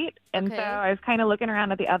felt light. And Okay. so I was kind of looking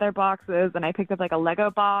around at the other boxes, and I picked up like a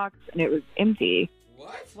Lego box, and it was empty.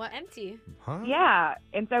 What? What? Empty. Huh? Yeah.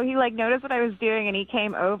 And so he like noticed what I was doing, and he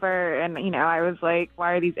came over, and I was like,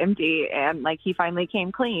 why are these empty? And like he finally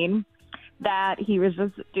came clean that he was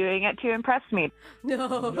just doing it to impress me.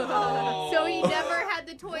 No. So he never had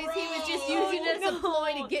the toys. He was just using it as a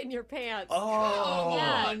ploy to get in your pants. Oh,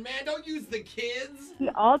 Yeah. come on, man. Don't use the kids. He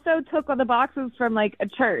also took one of the boxes from like a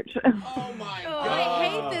church. Oh, my Oh, God. I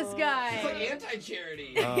hate this It's guy. like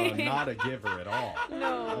anti-charity. Not a giver at all.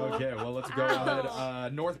 No. Okay, well, let's go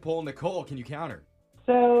ahead. North Pole Nicole, can you counter?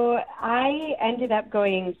 So I ended up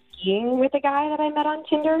going skiing with a guy that I met on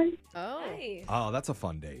Tinder. Oh. Nice. Oh, that's a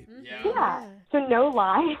fun date. Yeah. So no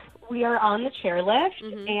lie, we are on the chairlift,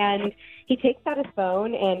 and he takes out his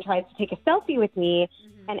phone and tries to take a selfie with me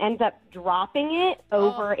and ends up dropping it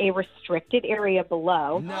over a restricted area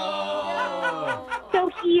below. No. So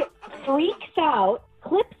he freaks out,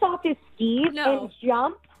 clips off his skis, No. and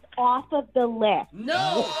jumps off of the lift.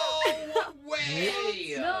 No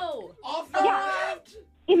way. No. Off the Yeah. lift?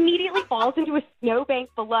 Immediately falls into a snowbank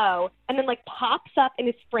below, and then like pops up and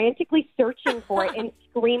is frantically searching for it and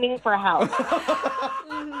screaming for help.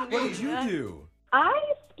 What did you do?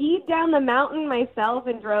 I skied down the mountain myself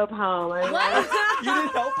and drove home. What? You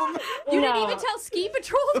didn't help him? You No. didn't even tell ski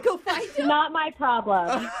patrol to go find him? Not my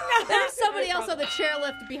problem. There's somebody else on the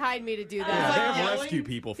chairlift behind me to do Yeah, that. they have yelling? rescue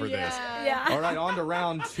people for this. Yeah. All right, on to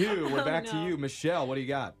round 2. We're back to you. Michelle, what do you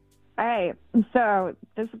got? All right. So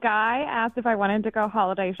this guy asked if I wanted to go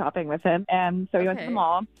holiday shopping with him. And so we went to Okay. the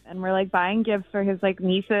mall, and we're like buying gifts for his like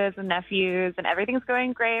nieces and nephews, and everything's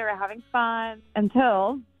going great. We're having fun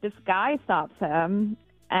until this guy stops him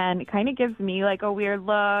and kind of gives me like a weird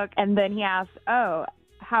look. And then he asks, oh,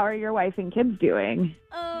 how are your wife and kids doing?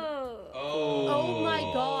 Oh. Oh my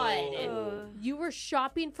God. Oh. You were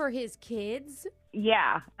shopping for his kids?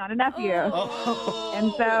 Yeah, not a nephew. Oh.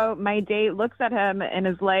 And so my date looks at him and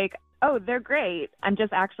is like, oh, they're great. I'm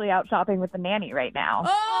just actually out shopping with the nanny right now.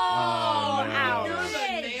 Oh, no. ouch.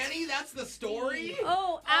 You're the nanny? That's the story?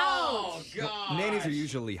 Oh, Oh, ouch. God. Nannies are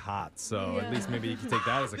usually hot, so at least maybe you can take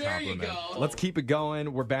that as a There you compliment. go. Let's keep it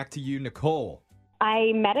going. We're back to you, Nicole.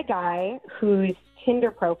 I met a guy whose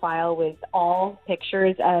Tinder profile was all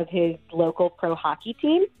pictures of his local pro hockey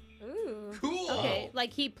team. Ooh. Cool. Okay,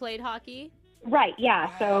 like he played hockey? Right,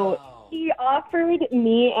 yeah. So Wow. he offered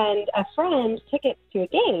me and a friend tickets to a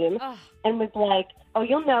game Oh. and was like, oh,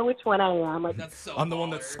 you'll know which one I am. Like, That's so I'm the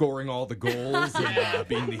one that's baller. scoring all the goals and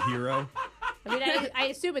being the hero. I mean, I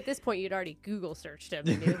assume at this point you'd already Google searched him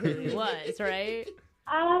and knew who he was, right?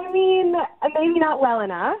 I mean, maybe not well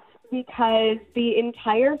enough because the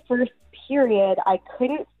entire first period, I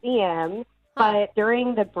couldn't see him. But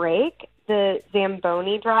during the break, the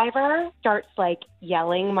Zamboni driver starts like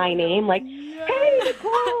yelling my name, like, "Hey,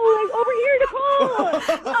 Nicole! Like, over here, Nicole!"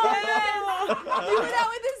 You went out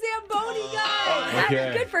with the Zamboni guy.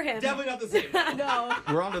 Okay. Good for him. Definitely not the same. No.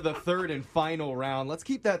 We're on to the third and final round. Let's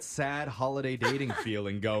keep that sad holiday dating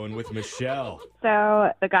feeling going with Michelle.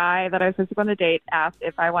 So the guy that I was supposed to go on the date asked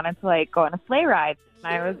if I wanted to like go on a sleigh ride, and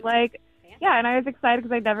I was like, yeah, and I was excited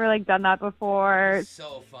because I'd never like done that before.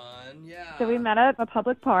 So fun, yeah. So we met at a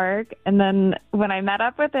public park, and then when I met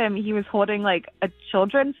up with him, he was holding like a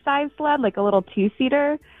children's size sled, like a little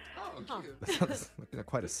 2-seater. Oh, cute. That sounds like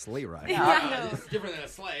quite a sleigh ride. It's different than a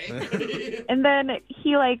sleigh. And then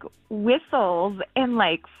he like whistles, and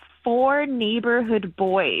like 4 neighborhood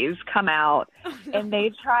boys come out, and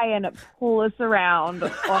they try and pull us around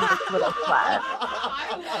on this little sled.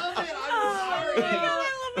 I love it. I'm sorry.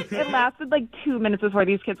 It lasted like 2 minutes before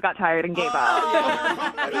these kids got tired and gave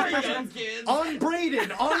up. There you go, kids. On Braden,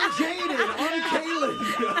 on Jaden, on Kaylin.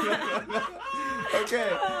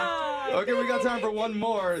 Okay, we got time for one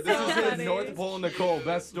more. This is it. North Pole Nicole,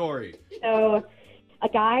 best story. So a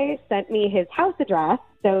guy sent me his house address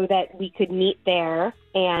so that we could meet there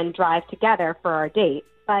and drive together for our date.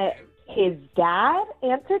 But his dad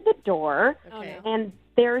answered the door, and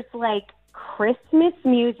there's like Christmas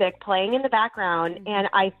music playing in the background, and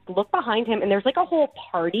I look behind him, and there's like a whole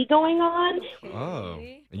party going on. Oh,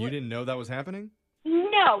 and you didn't know that was happening?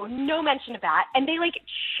 No mention of that. And they like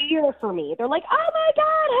cheer for me. They're like, "Oh my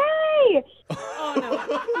God, hey!" Oh,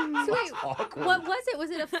 no. So wait, what was it?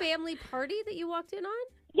 Was it a family party that you walked in on?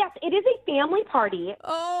 Yes, it is a family party.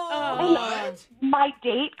 Oh. What? My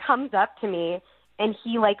date comes up to me, and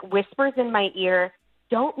he like whispers in my ear,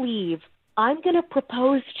 "Don't leave. I'm going to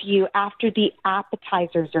propose to you after the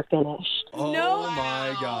appetizers are finished." Oh, No.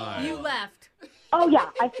 my God. You left. Oh, yeah.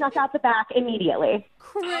 I snuck out the back immediately.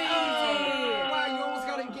 Crazy. Wow, you almost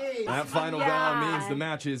got engaged. That final bell means the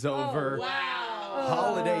match is over. Wow.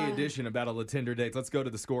 Holiday edition of Battle of Tinder Dates. Let's go to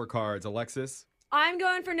the scorecards. Alexis? I'm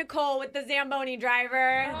going for Nicole with the Zamboni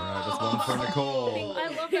driver. All right, that's one for Nicole. I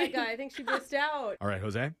love that guy. I think she missed out. All right,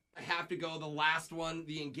 Jose? I have to go the last one,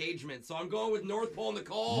 the engagement. So I'm going with North Pole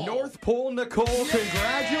Nicole. North Pole Nicole,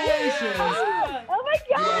 congratulations. Oh, my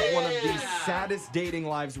You God. have one of the saddest dating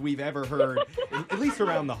lives we've ever heard, at least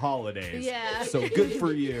around the holidays. Yeah. So good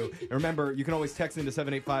for you. And remember, you can always text into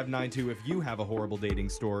 78592 if you have a horrible dating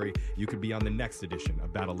story. You could be on the next edition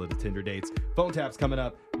of Battle of the Tinder Dates. Phone taps coming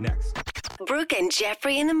up next. Brooke and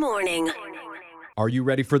Jeffrey in the morning. Are you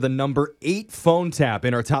ready for the number 8 phone tap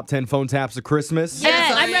in our top 10 phone taps of Christmas?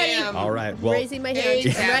 Yes, I'm I ready. am. All right. Well, Raising my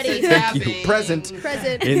hand. I'm ready. thank you. Present.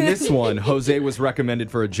 Present. In this one, Jose was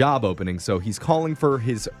recommended for a job opening, so he's calling for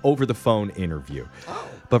his over-the-phone interview.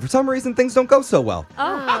 But for some reason, things don't go so well.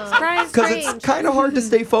 Oh, surprise. Because it's kind of hard to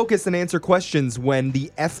stay focused and answer questions when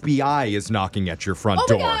the FBI is knocking at your front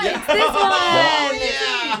door. It's this one. Oh,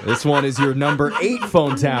 yeah. This one is your number 8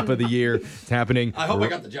 phone tap of the year. It's happening. I hope I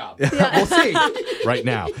got the job. We'll see right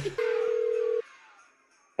now.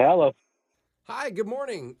 Hello. Hi, good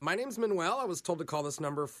morning. My name's Manuel. I was told to call this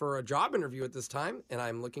number for a job interview at this time, and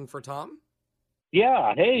I'm looking for Tom.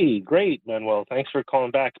 Yeah, hey, great, Manuel. Thanks for calling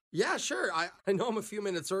back. Yeah, sure. I know I'm a few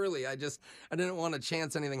minutes early. I didn't want to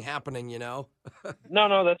chance anything happening, you know?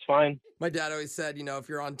 No, that's fine. My dad always said, you know, if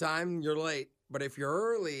you're on time, you're late. But if you're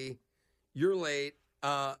early, you're late.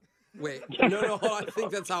 Wait, no, I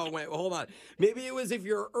think that's how it went. Well, hold on. Maybe it was if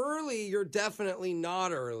you're early, you're definitely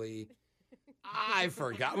not early. I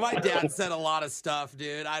forgot. My dad said a lot of stuff,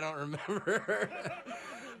 dude. I don't remember.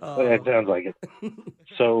 It sounds like it.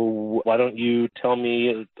 So why don't you tell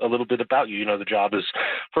me a little bit about you? You know, the job is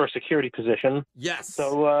for a security position. Yes.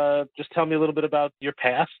 So just tell me a little bit about your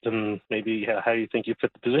past and maybe how you think you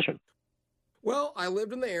fit the position. Well, I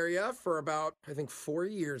lived in the area for about, I think, 4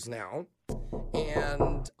 years now.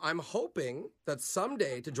 And I'm hoping that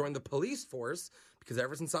someday to join the police force, because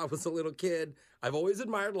ever since I was a little kid, I've always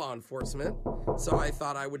admired law enforcement. So I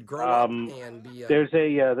thought I would grow up and be There's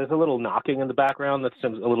a little knocking in the background that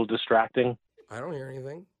seems a little distracting. I don't hear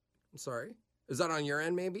anything. I'm sorry. Is that on your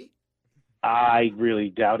end, maybe? I really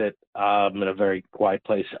doubt it. I'm in a very quiet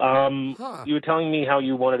place. You were telling me how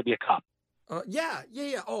you wanted to be a cop. Yeah.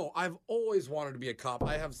 Oh, I've always wanted to be a cop.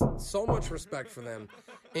 I have so much respect for them.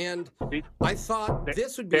 And I thought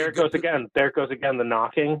this would be There it goes again. There it goes again, the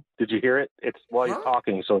knocking. Did you hear it? It's while you're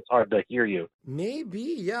talking, so it's hard to hear you.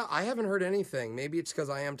 Maybe, yeah. I haven't heard anything. Maybe it's because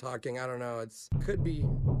I am talking. I don't know. Could be.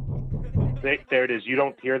 There it is. You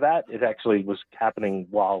don't hear that? It actually was happening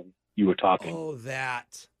while you were talking. Oh,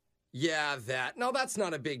 that. Yeah, that. No, that's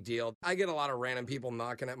not a big deal. I get a lot of random people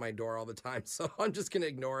knocking at my door all the time, so I'm just going to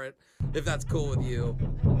ignore it if that's cool with you.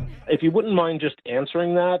 If you wouldn't mind just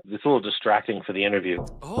answering that, it's a little distracting for the interview.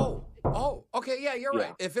 Oh, okay, yeah, you're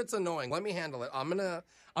right. If it's annoying, let me handle it. I'm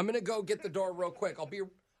gonna go get the door real quick.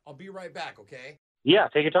 I'll be right back, okay? Yeah,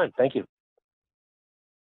 take your time. Thank you.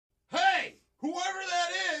 Hey, whoever that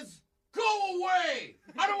is, go away!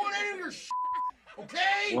 I don't want any of your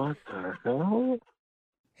okay? What the hell?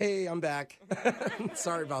 Hey, I'm back.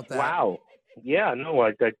 Sorry about that. Wow. Yeah, no,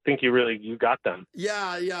 I think you got them.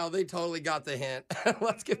 Yeah, they totally got the hint.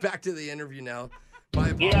 Let's get back to the interview now. My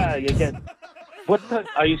apologies. Yeah, you get. What the?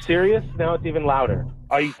 Are you serious? Now it's even louder.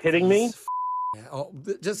 Are you kidding me? Oh,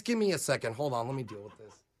 just give me a second. Hold on, let me deal with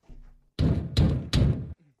this.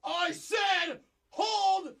 I said,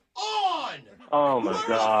 hold on! Oh my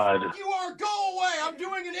God. You are, go away! I'm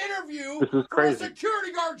doing an interview This is for a crazy.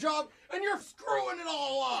 security guard job, and you're screwing it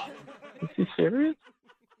all up! Is he serious?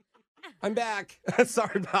 I'm back.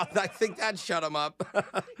 Sorry about that. I think that shut him up.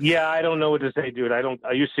 Yeah, I don't know what to say, dude.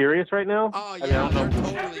 Are you serious right now? Oh, yeah, I don't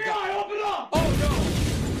know. totally got... open up! Oh, no!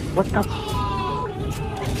 What the?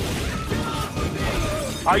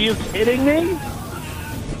 Are you kidding me?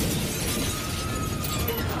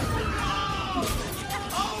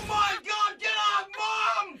 Oh, my God! Get up,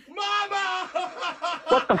 Mom! Mama!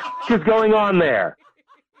 What the is going on there?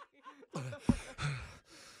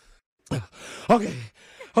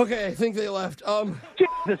 Okay, I think they left. Jesus,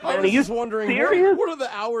 I man, was are you just wondering, serious? what are the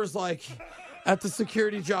hours like at the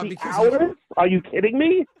security job? The hours? Are you kidding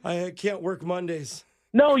me? I can't work Mondays.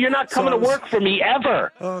 No, you're not coming to work for me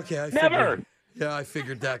ever. Okay, I Never. figured. Yeah, I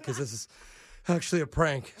figured that because this is actually a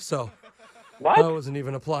prank. So What? I wasn't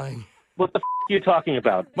even applying. What the f*** are you talking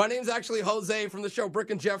about? My name's actually Jose from the show Brooke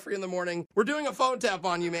and Jeffrey in the Morning. We're doing a phone tap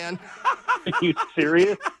on you, man. Are you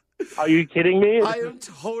serious? Are you kidding me? I am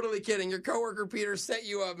totally kidding. Your coworker Peter set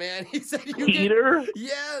you up, man. He said you Peter?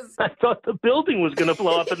 Yes. I thought the building was going to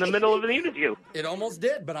blow up in the middle of an interview. It almost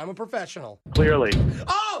did, but I'm a professional. Clearly.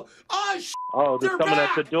 Oh, Oh, there's they're someone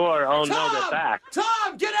back! at the door. Oh, no, Tom! they're back.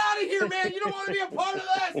 Tom, get out of here, man. You don't want to be a part of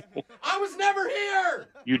this. I was never here.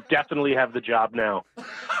 You definitely have the job now.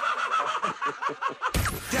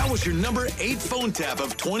 That was your number 8 phone tap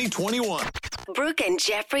of 2021. Brooke and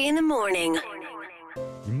Jeffrey in the morning.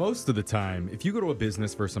 Most of the time, if you go to a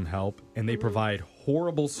business for some help and they provide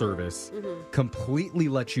horrible service, completely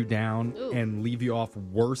let you down, and leave you off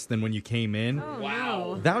worse than when you came in,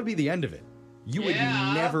 Wow. that would be the end of it. You would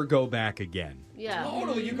never go back again. Yeah.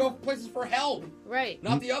 Totally. You go places for help, Right.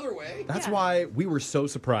 not the other way. That's why we were so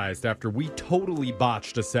surprised after we totally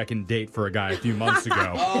botched a second date for a guy a few months ago.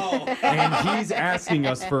 And he's asking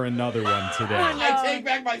us for another one today. I take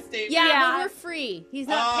back my statement. Yeah, but we're free. He's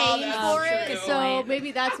not paying that's for it, true. so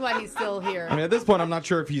maybe that's why he's still here. I mean, at this point, I'm not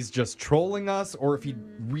sure if he's just trolling us or if he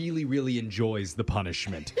really, really enjoys the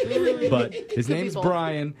punishment. But his name's both.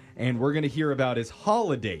 Brian, and we're going to hear about his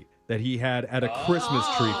holiday that he had at a Christmas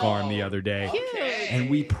tree farm the other day. And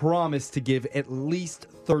we promise to give at least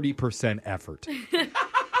 30% effort.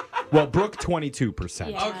 Well, Brooke,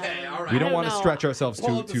 22%. Yeah. Okay, all right. We don't I want to know. stretch ourselves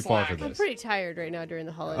Pull up the too far slack. for I'm this. pretty tired right now during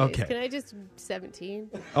the holidays. Okay. Can I just 17?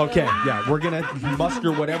 Okay, yeah, we're going to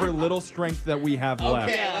muster whatever little strength that we have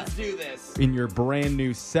left Okay, let's do this. in your brand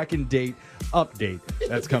new second date update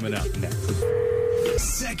that's coming up next.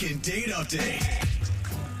 Second date update.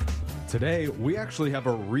 Today, we actually have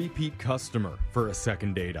a repeat customer for a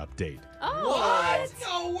second date update. Oh, What?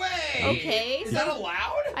 No way. okay. Is that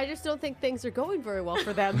allowed? I just don't think things are going very well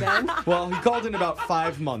for them then. Well, he called in about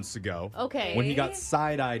 5 months ago. Okay. When he got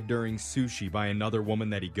side-eyed during sushi by another woman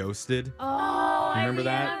that he ghosted. Oh, Remember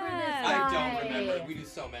that? I don't remember. We do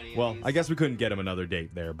so many. Well, of these. I guess we couldn't get him another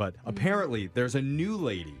date there, but apparently there's a new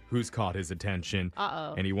lady who's caught his attention.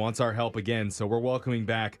 Uh-oh. And he wants our help again, so we're welcoming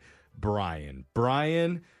back Brian.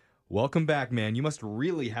 Brian, welcome back, man. You must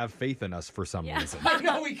really have faith in us for some reason. I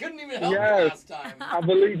know we couldn't even help you Yes. last time. I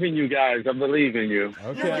believe in you guys. I believe in you.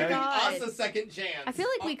 You're giving Okay. us a second chance. I feel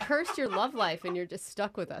like we cursed your love life and you're just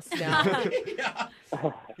stuck with us now. Yeah.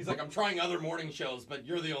 He's like, I'm trying other morning shows, but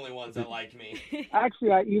you're the only ones that like me.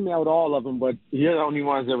 Actually, I emailed all of them, but you're the only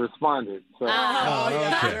ones that responded. So Oh,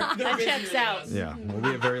 yeah. okay. They're That busier checks than out. us. Yeah, well, we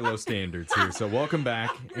have very low standards here, so welcome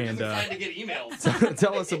back. And Excited to get emails.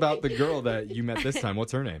 tell us about the girl that you met this time.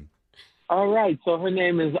 What's her name? all right. So her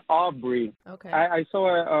name is Aubrey. Okay. I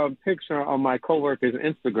saw a picture on my coworker's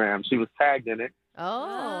Instagram. She was tagged in it,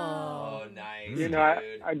 Oh, nice. You know,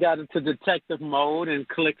 I got into detective mode and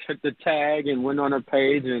clicked the tag and went on her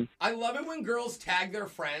page. And I love it when girls tag their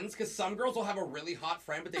friends, because some girls will have a really hot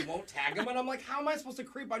friend, but they won't tag them. And I'm like, how am I supposed to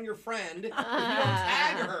creep on your friend if you don't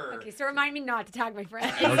tag her? Okay, so remind me not to tag my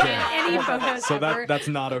friend. Okay. Any photos So ever. that's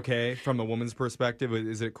not okay from a woman's perspective.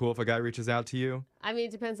 Is it cool if a guy reaches out to you? I mean,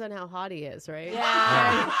 it depends on how hot he is, right?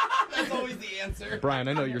 Yeah. That's always the answer. Brian,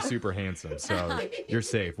 I know you're super handsome, so you're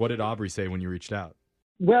safe. What did Aubrey say when you reached out?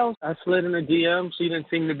 well, I slid in a DM. She didn't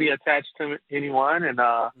seem to be attached to anyone, and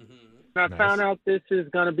I found out this is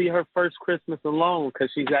going to be her first Christmas alone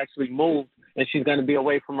because she's actually moved and she's going to be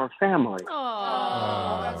away from her family.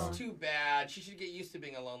 Oh, that's too bad. She should get used to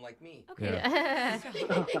being alone like me. Yeah.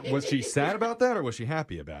 Was she sad about that or was she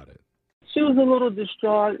happy about it? She was a little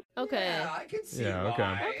distraught. Okay. Yeah, I can see Yeah, why.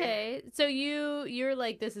 okay. Okay. So you're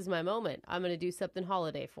like, this is my moment. I'm going to do something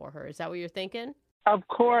holiday for her. Is that what you're thinking? Of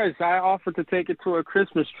course, I offered to take her to a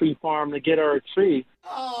Christmas tree farm to get her a tree.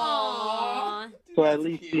 Aww. So at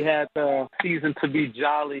least she had the season to be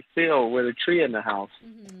jolly filled with a tree in the house.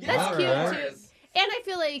 That's All cute right. too. And I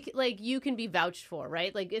feel like you can be vouched for,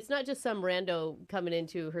 right? Like it's not just some rando coming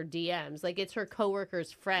into her DMs. Like it's her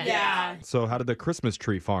coworker's friend. Yeah. So how did the Christmas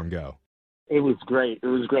tree farm go? It was great. It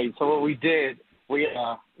was great. So what we did, we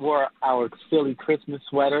wore our silly Christmas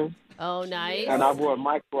sweaters, Oh, nice. and I wore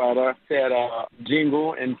my sweater, said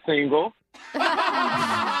jingle and single.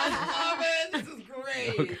 I love it. This is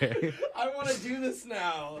great. Okay. I want to do this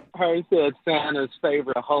now. Hers said Santa's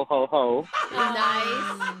favorite, ho, ho, ho.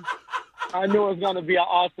 Nice. I knew it was going to be an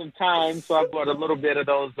awesome time, so I bought a little bit of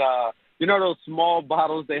those, you know those small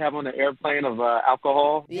bottles they have on the airplane of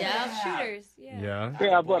alcohol? Yeah. Shooters. Yeah.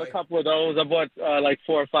 Yeah, I bought a couple of those. I bought like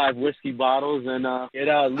 4 or 5 whiskey bottles, and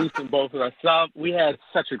it loosened both of us up. We had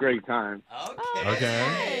such a great time. Okay.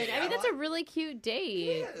 Okay. Good. I mean, that's a really cute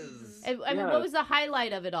date. Yes. I mean, Yeah. what was the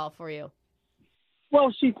highlight of it all for you?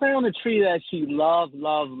 Well, she found a tree that she loved,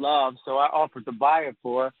 so I offered to buy it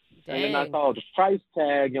for her. And then I Dang. saw the price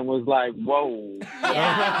tag and was like, whoa.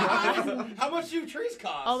 Yeah. How much do trees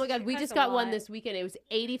cost? Oh my God, we That's just a got one lot. this weekend. It was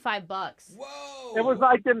 $85. Whoa. It was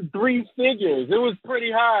like in 3 figures. It was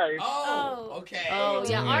pretty high. Oh, okay. Oh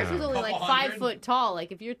yeah, ours was only like Couple 5 hundred? foot tall.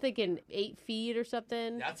 Like if you're thinking 8 feet or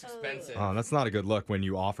something. That's expensive. Oh, that's not a good look when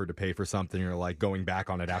you offer to pay for something and you're like going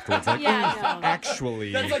back on it afterwards. Like, Yeah, I know.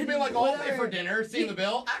 actually. That's like being like, all day for dinner, seeing the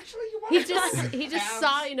bill. Actually, you want He just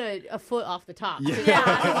saw a foot off the top.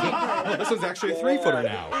 Yeah. This was actually a 3-footer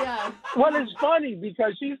now. Yeah. Well, it's funny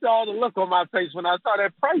because she saw the look on my face when I saw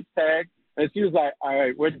that price tag, and she was like, all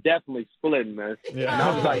right, we're definitely splitting this. Yeah. And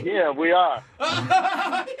I was like, yeah, we are.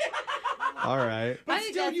 All right. But I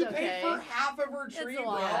think still, that's you okay. pay for half of her tree, a bro.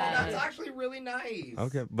 lot. That's actually really nice.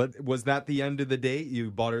 Okay. But was that the end of the date? You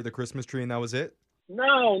bought her the Christmas tree and that was it?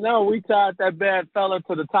 No, we tied that bad fella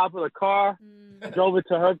to the top of the car, drove it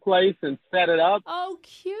to her place, and set it up. Oh,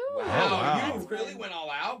 cute. Wow, wow. you really went all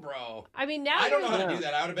out, bro. I mean, now I don't know you're- how to do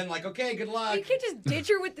that. I would have been like, okay, good luck. You can't just ditch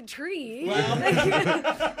her with the tree.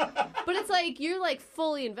 But it's like you're like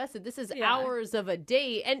fully invested. This is Yeah. hours of a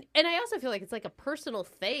date, and I also feel like it's like a personal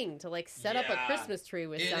thing to like set up a Yeah. Christmas tree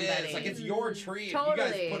with It somebody. is. Like, it's your tree. If you Totally.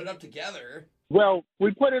 guys put it up together. Well,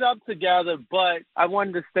 we put it up together, but I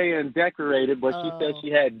wanted to stay and decorate it, but she said she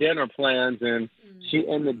had dinner plans, and she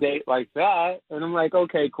ended the date like that. And I'm like,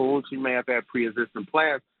 okay, cool. She may have had pre-existing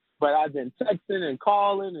plans, but I've been texting and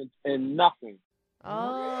calling and nothing.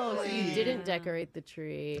 Oh, so you didn't decorate the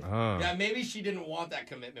tree. Oh. Yeah, maybe she didn't want that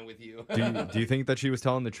commitment with you. Do you think that she was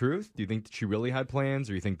telling the truth? Do you think that she really had plans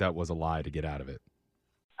or you think that was a lie to get out of it?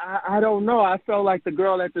 I don't know. I felt like the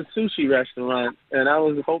girl at the sushi restaurant, and I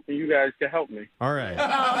was hoping you guys could help me. All right.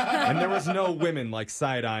 And there was no women like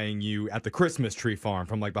side-eyeing you at the Christmas tree farm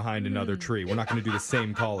from like behind another tree. We're not going to do the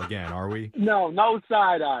same call again, are we? No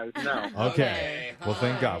side eyes, no. Okay. Well,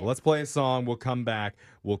 thank God. Well, let's play a song. We'll come back.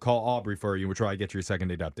 We'll call Aubrey for you. We'll try to get your second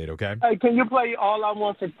date update, okay? Hey, can you play All I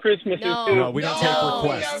Want for Christmas No. Is You? No, we don't take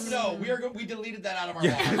requests. We deleted that out of our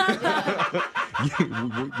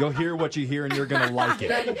lives. You'll hear what you hear and you're going to like it.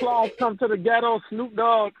 Santa Claus come to the ghetto, Snoop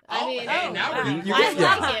Dogg. I mean, hey, now we're You I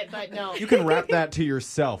can- like it, but no. You can wrap that to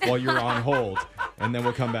yourself while you're on hold, and then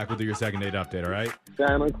we'll come back with your second date update, all right?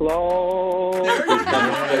 Santa Claus is coming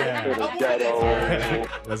Yeah. to the ghetto.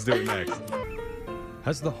 Let's do it next.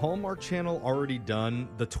 Has the Hallmark Channel already done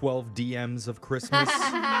the 12 DMs of Christmas?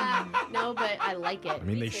 No, but I like it. I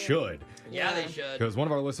mean, they should. Yeah, they should. Because one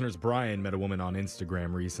of our listeners, Brian, met a woman on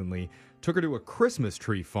Instagram recently, took her to a Christmas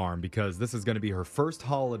tree farm because this is going to be her first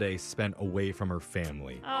holiday spent away from her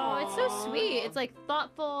family. Oh, it's so sweet. It's like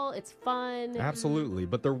thoughtful. It's fun. Absolutely.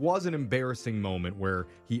 But there was an embarrassing moment where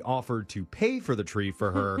he offered to pay for the tree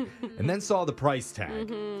for her and then saw the price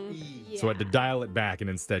tag. So had to dial it back and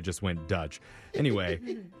instead just went Dutch. Anyway,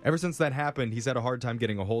 ever since that happened, he's had a hard time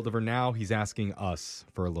getting a hold of her. Now he's asking us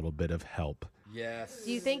for a little bit of help. Yes.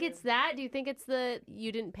 Do you think it's that? Do you think it's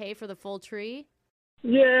you didn't pay for the full tree?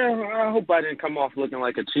 Yeah, I hope I didn't come off looking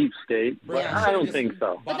like a cheapskate, but Yeah, I don't think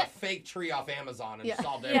so. Bought a fake tree off Amazon and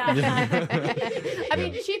solved Yeah. everything. I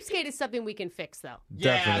mean, cheapskate is something we can fix, though.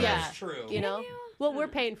 Definitely. That's true. You know? Well, we're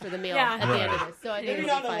paying for the meal Yeah. at the end of this, so I think Maybe it'll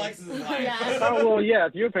not be in fine. Alexis's life. Yeah. Oh, well, yeah,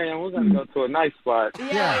 if you're paying, we're going to go to a nice spot.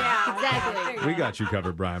 Yeah, exactly. We got you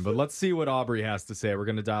covered, Brian. But let's see what Aubrey has to say. We're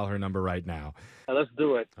going to dial her number right now. Let's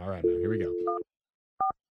do it. All right, now, here we go.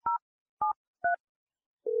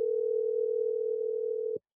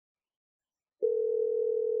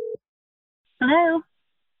 Hello.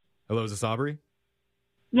 Hello, is this Aubrey?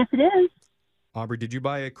 Yes, it is. Aubrey, did you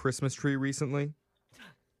buy a Christmas tree recently?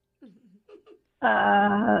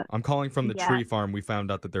 I'm calling from the yeah. tree farm. We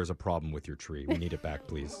found out that there's a problem with your tree. We need it back,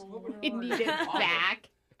 please. We need it back.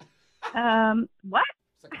 What?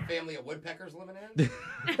 It's like a family of woodpeckers living in.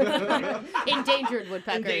 Endangered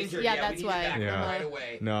woodpeckers. Endangered, Yeah, we that's need it why. back Yeah. right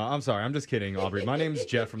away. No, I'm sorry. I'm just kidding, Aubrey. My name's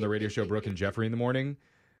Jeff from the radio show Brooke and Jeffrey in the Morning.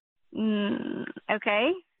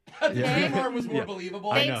 Okay. The part was more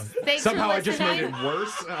believable. I know. Thanks Somehow for I just made listening. it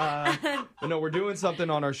worse. But no, we're doing something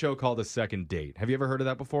on our show called A Second Date. Have you ever heard of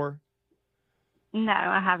that before? No,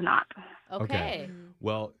 I have not. Okay.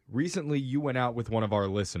 Well, recently you went out with one of our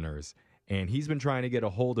listeners, and he's been trying to get a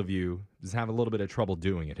hold of you. He's having a little bit of trouble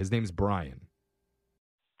doing it. His name's Brian.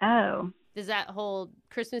 Oh. Does that whole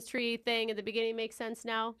Christmas tree thing at the beginning make sense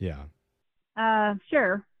now? Yeah.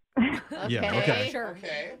 Sure. Yeah, okay. Sure.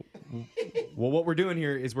 Okay. Well, what we're doing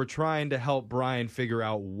here is we're trying to help Brian figure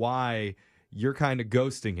out why you're kind of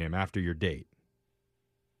ghosting him after your date.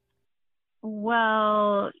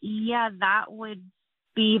 Well, yeah, that would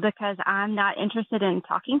be because I'm not interested in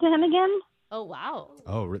talking to him again. Oh, wow.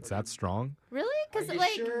 Oh, it's that strong? Really? Because, Are you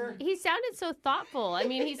like, sure? he sounded so thoughtful. I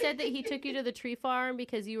mean, he said that he took you to the tree farm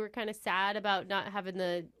because you were kind of sad about not having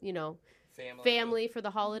the, family for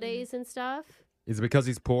the holidays and stuff. Is it because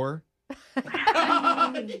he's poor?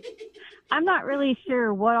 I'm not really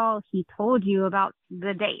sure what all he told you about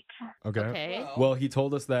the date. Okay. Well, he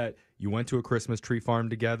told us that you went to a Christmas tree farm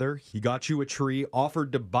together. He got you a tree,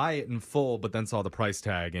 offered to buy it in full, but then saw the price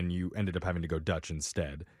tag and you ended up having to go Dutch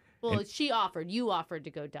instead. Well, you offered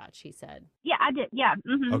to go Dutch, he said. Yeah, I did. Yeah.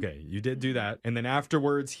 Mm-hmm. Okay, you did do that. And then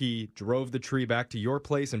afterwards, he drove the tree back to your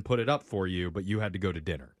place and put it up for you, but you had to go to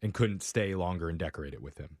dinner and couldn't stay longer and decorate it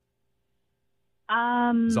with him.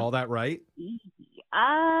 Is all that right?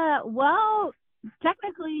 Well,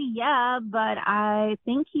 technically, yeah, but I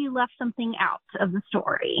think he left something out of the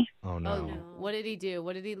story. Oh, no. Oh, no. What did he do?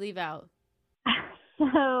 What did he leave out?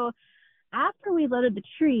 So after we loaded the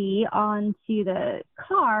tree onto the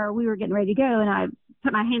car, we were getting ready to go, and I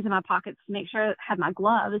put my hands in my pockets to make sure I had my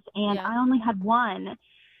gloves, and I only had one.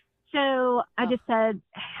 So I just said,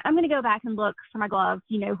 I'm going to go back and look for my gloves,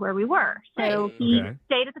 where we were. So he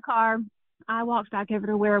stayed at the car. I walked back over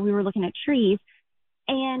to where we were looking at trees,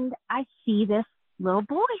 and I see this little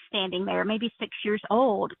boy standing there, maybe 6 years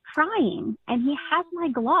old, crying, and he has my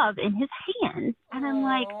glove in his hand. And I'm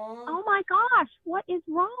like, oh my gosh, what is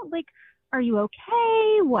wrong? Like, are you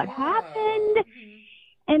okay? What happened?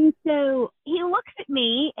 And so he looks at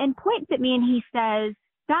me and points at me and he says,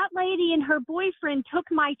 that lady and her boyfriend took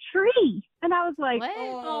my tree. And I was like, what?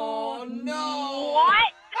 Oh, no.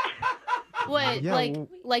 What? What? Yeah,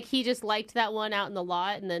 like he just liked that one out in the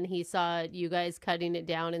lot and then he saw you guys cutting it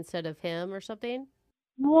down instead of him or something?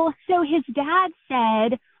 Well, so his dad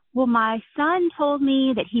said, well, my son told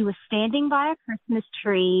me that he was standing by a Christmas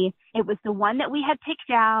tree. It was the one that we had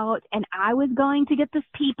picked out, and I was going to get the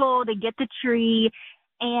people to get the tree,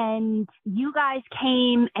 and you guys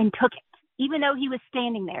came and took it, even though he was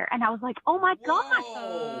standing there. And I was like, oh, my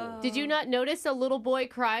gosh. Did you not notice a little boy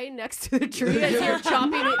crying next to the tree as you're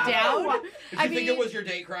chopping it down? Did you think it was your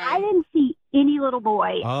date crying? I didn't see any little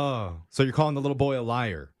boy. Oh, so you're calling the little boy a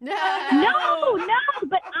liar. No,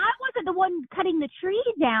 but I wasn't the one cutting the tree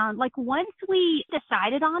down. Like, once we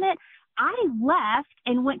decided on it, I left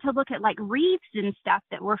and went to look at, like, wreaths and stuff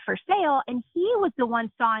that were for sale, and he was the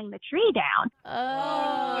one sawing the tree down.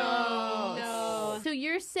 Oh. No. So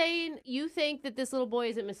you're saying you think that this little boy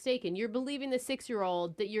isn't mistaken. You're believing the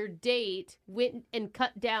 6-year-old that your date went and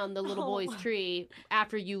cut down the little boy's tree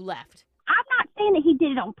after you left. I'm not saying that he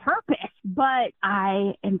did it on purpose, but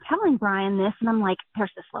I am telling Brian this, and I'm like,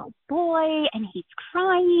 there's this little boy, and he's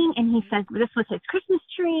crying, and he says this was his Christmas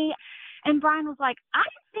tree. And Brian was like, I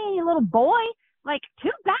didn't see any little boy. Like, too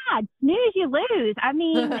bad. Snooze, you lose. I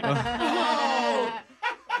mean,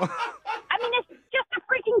 it's just a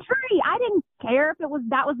freaking tree. I didn't care if that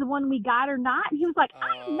was the one we got or not. And he was like,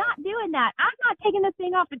 I'm not doing that. I'm not taking this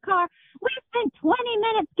thing off the car. We spent 20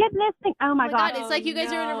 minutes getting this thing. Oh my God. It's like you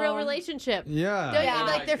guys are in a real relationship. Yeah. Don't you?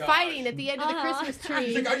 Like they're fighting at the end of the Christmas tree.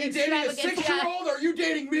 He's like, are you dating a 6-year-old or are you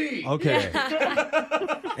dating me? Okay.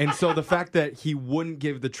 And so the fact that he wouldn't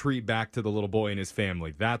give the tree back to the little boy and his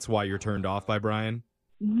family, that's why you're turned off by Brian?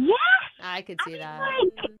 Yes. I could see that.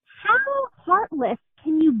 Like, how heartless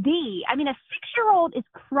can you be? I mean, a 6-year-old is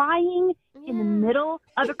crying in the middle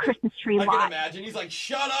of a Christmas tree lot. I can imagine. He's like,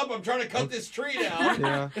 shut up. I'm trying to cut this tree down.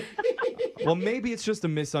 Yeah. Well, maybe it's just a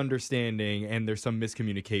misunderstanding and there's some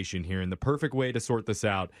miscommunication here. And the perfect way to sort this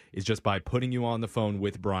out is just by putting you on the phone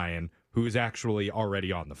with Brian, who is actually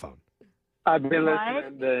already on the phone. I've been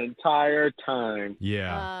listening the entire time.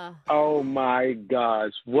 Yeah. Oh, my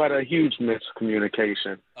gosh. What a huge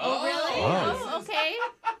miscommunication. Oh, really? Oh, okay.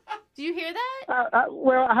 Do you hear that?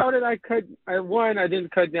 Well, how did I cut? One, I didn't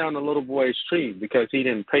cut down the little boy's tree because he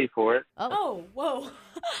didn't pay for it. Oh, whoa.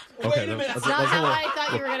 Okay, Wait a minute. That's not how I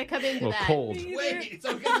thought you were going to come into that. Cold. Wait,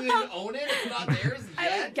 so because he didn't own it, it's not theirs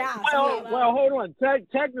yet? Well, hold on.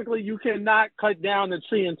 Technically, you cannot cut down the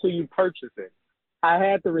tree until you purchase it. I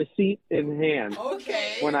had the receipt in hand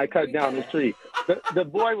when I cut down the tree. The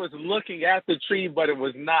boy was looking at the tree, but it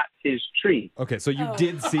was not his tree. Okay, so you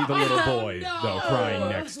did see the little boy, though, crying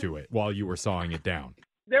next to it while you were sawing it down.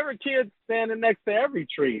 There were kids standing next to every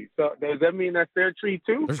tree. So does that mean that's their tree,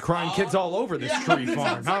 too? There's crying kids all over this tree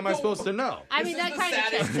farm. How am I supposed to know? I mean, that kind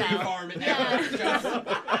of checks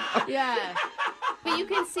out. Yeah. But you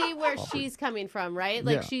can see where she's coming from, right?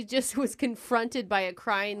 Like, she just was confronted by a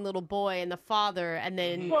crying little boy and the father, and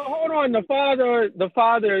then... Well, hold on. The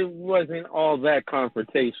father wasn't all that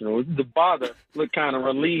confrontational. The father looked kind of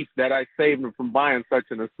relieved that I saved him from buying such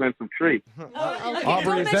an expensive tree.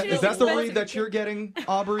 Aubrey, is that the read that you're getting,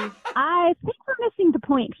 Aubrey? I think we're missing the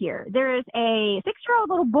point here. There is a 6-year-old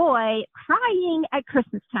little boy crying at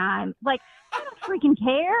Christmas time. Like, I don't freaking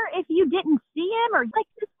care if you didn't see him or like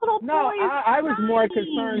this little boy. No, I was more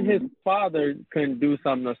concerned his father couldn't do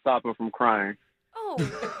something to stop him from crying.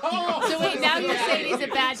 So wait, now you're saying he's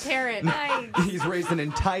a bad parent. He's raised an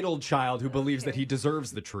entitled child who believes that he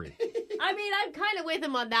deserves the tree. I mean, I'm kind of with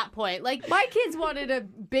him on that point. Like, my kids wanted a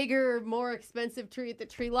bigger, more expensive tree at the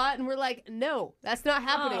tree lot, and we're like, no, that's not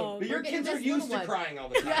happening. But your kids are used to crying all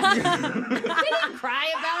the time. They didn't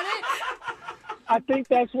cry about it. I think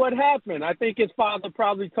that's what happened. I think his father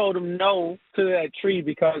probably told him no to that tree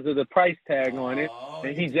because of the price tag on it.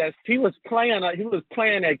 And he was playing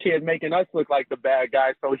that kid, making us look like the bad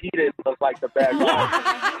guy, so he didn't look like the bad guy.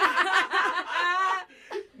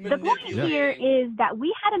 The point here is that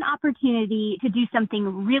we had an opportunity to do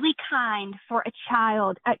something really kind for a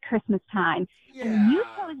child at Christmas time. Yeah. And you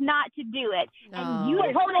chose not to do it. And you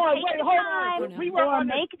hold on. We were on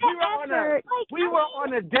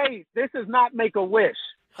a date. This is not Make-A-Wish.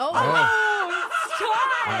 Stop!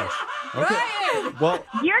 Okay. Well,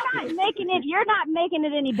 you're not making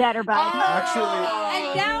it any better, bud.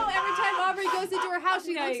 And now every time Aubrey goes into her house,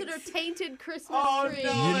 she looks at her tainted Christmas tree.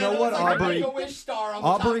 You know what, Aubrey?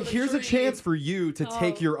 Aubrey, here's a chance for you to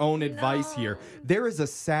take your own advice here. There is a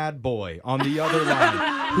sad boy on the other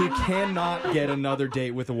line who cannot get another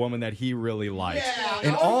date with a woman that he really likes.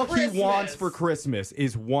 And all he wants for Christmas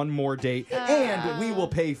is one more date, and we will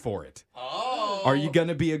pay for it. Are you going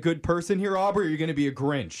to be a good person here, Aubrey, or are you going to be a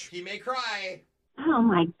Grinch? He may cry. Oh,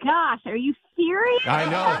 my gosh. Are you serious? I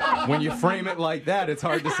know. When you frame it like that, it's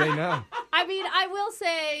hard to say no. I mean, I will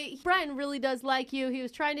say, Brian really does like you. He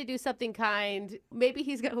was trying to do something kind. Maybe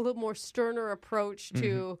he's got a little more sterner approach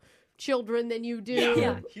to children than you do.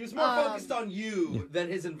 Yeah. He was more focused on you than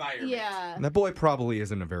his environment. Yeah. And that boy probably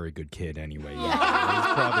isn't a very good kid anyway. He's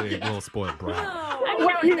probably a little spoiled brat.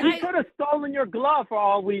 He could have stolen your glove for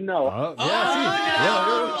all we know.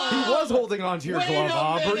 He was holding on to your glove,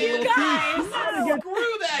 Aubrey. You guys,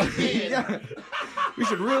 screw that kid. We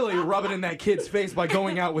should really rub it in that kid's face by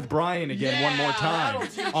going out with Brian again one more time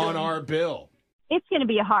on our bill. It's going to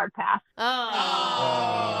be a hard pass.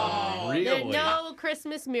 Really? No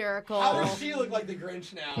Christmas miracle. How does she look like the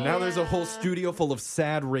Grinch now? Now there's a whole studio full of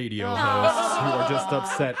sad radio hosts who are just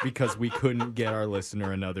upset because we couldn't get our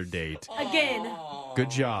listener another date. Again. Good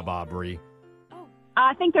job, Aubrey.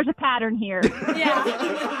 I think there's a pattern here.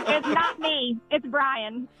 Yeah. It's not me. It's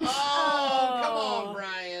Brian. Oh, come on,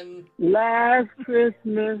 Brian. Last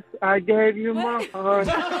Christmas, I gave you my heart,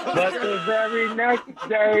 but the very next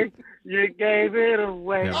day, you gave it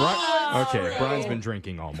away. Yeah, okay, Brian's been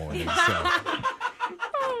drinking all morning, so.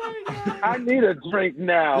 I need a drink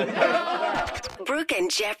now. Brooke and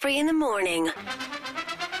Jeffrey in the morning.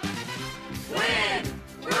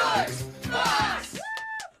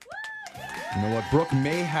 You know what? Brooke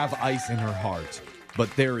may have ice in her heart,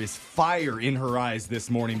 but there is fire in her eyes this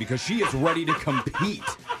morning because she is ready to compete.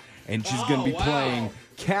 And she's going to be playing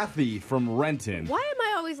Kathy from Renton. Why am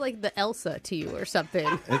I always like the Elsa to you or something?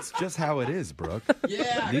 It's just how it is, Brooke.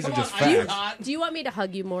 Yeah. These are just on, facts. Do you want me to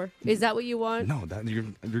hug you more? Is that what you want? No, you're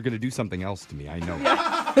going to do something else to me. I know.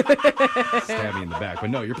 Stab me in the back. But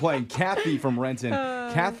no, you're playing Kathy from Renton.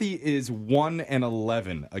 Kathy is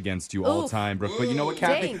 1-11 against you all time, Brooke. But you know what,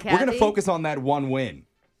 Kathy? Dang, We're going Kathy. to focus on that one win.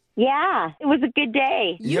 Yeah, it was a good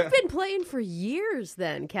day. You've been playing for years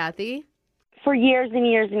then, Kathy. For years and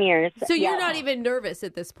years and years. So you're Yeah. not even nervous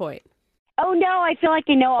at this point. Oh, no, I feel like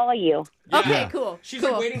I know all of you. Okay, cool. She's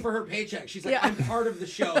cool. like waiting for her paycheck. She's like, I'm part of the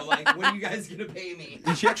show. Like, when are you guys going to pay me?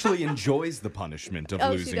 And she actually enjoys the punishment of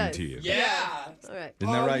Oh, she losing does. to you. Yeah. All right.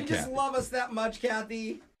 Isn't that right, You just Kathy? love us that much,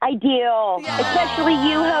 Kathy. I do. Especially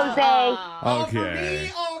you, Jose. Oh, for Okay.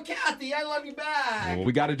 me? Oh, Kathy, I love you back. Well,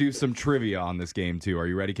 we got to do some trivia on this game, too. Are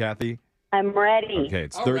you ready, Kathy? I'm ready. Okay,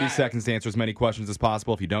 it's All 30 right. seconds to answer as many questions as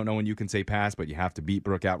possible. If you don't know when you can say pass, but you have to beat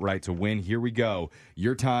Brooke outright to win. Here we go.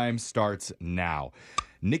 Your time starts now.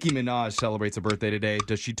 Nicki Minaj celebrates a birthday today.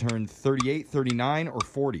 Does she turn 38, 39, or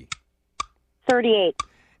 40? 38.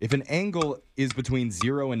 If an angle is between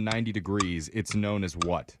 0 and 90 degrees, it's known as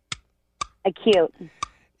what? Acute.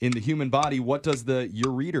 In the human body, what does the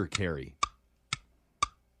ureter carry?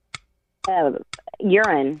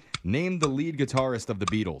 Urine. Name the lead guitarist of the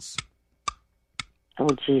Beatles. Oh,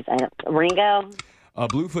 jeez. Ringo. A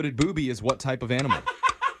blue-footed booby is what type of animal?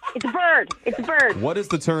 It's a bird. It's a bird. What is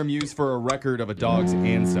the term used for a record of a dog's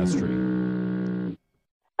ancestry?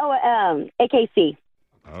 Oh, AKC.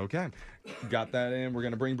 Okay. Got that in. We're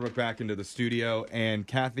going to bring Brooke back into the studio. And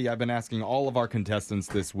Kathy, I've been asking all of our contestants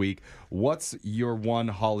this week, what's your one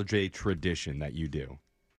holiday tradition that you do?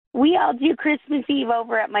 We all do Christmas Eve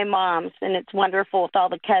over at my mom's, and it's wonderful with all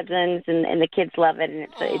the cousins, and the kids love it, and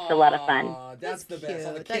it's a lot of fun. Aw, that's the best.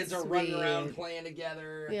 All the cute. kids That's are running sweet. around playing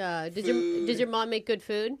together. Yeah. Did Food. your mom make good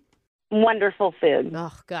food? Wonderful food.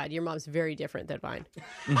 Oh God, your mom's very different than mine.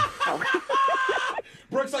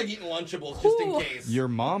 Brooke's like eating Lunchables just in Ooh. case. Your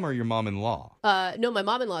mom or your mom-in-law? No, my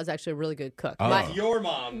mom-in-law is actually a really good cook. Oh. My- Your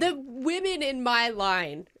mom. the women in my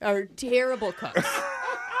line are terrible cooks.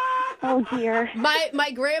 Oh, dear.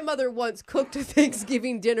 My grandmother once cooked a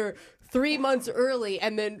Thanksgiving dinner 3 months early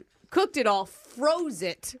and then cooked it all, froze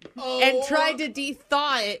it, and tried to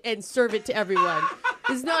de-thaw it and serve it to everyone.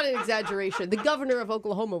 It's not an exaggeration. The governor of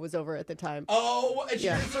Oklahoma was over at the time. Oh, and she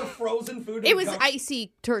Yeah. brings her frozen food. to It the was com-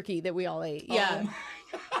 icy turkey that we all ate. Yeah.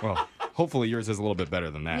 Well, hopefully yours is a little bit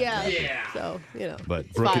better than that. Yeah. Yeah. So, But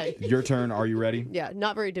it's Brooke, fine. your turn. Are you ready? Yeah,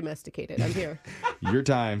 not very domesticated. I'm here. Your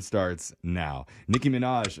time starts now. Nicki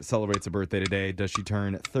Minaj celebrates a birthday today. Does she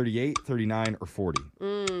turn 38, 39, or 40?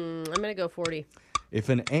 I'm going to go 40. If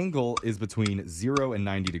an angle is between 0 and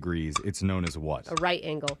 90 degrees, it's known as what? A right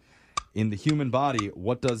angle. In the human body,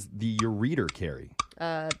 what does the ureter carry?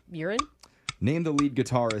 Urine? Name the lead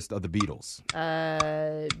guitarist of the Beatles.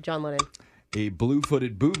 John Lennon. A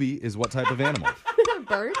blue-footed booby is what type of animal?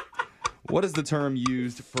 Bird? What is the term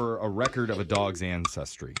used for a record of a dog's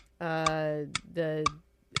ancestry?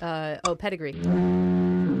 Pedigree.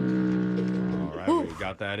 All right, we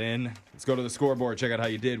got that in. Let's go to the scoreboard. Check out how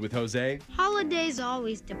you did with Jose. Holidays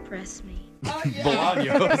always depress me.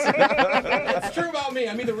 Bolaños. That's true about me.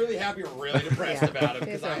 I'm either really happy or really depressed about it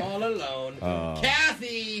because I'm all alone.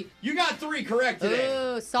 Kathy, you got 3 correct today.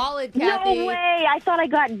 Oh, solid, Kathy. No way. I thought I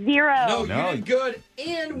got 0. No, No. you did good,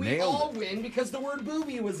 and we Nailed all win because the word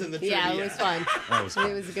booby was in the trivia. Yeah, it was fun. That was fun.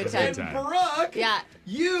 It was a good It time. was a And good Brooke, Yeah.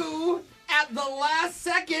 you at the last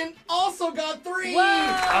second also got 3. Whoa!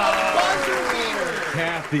 A buzzer beater.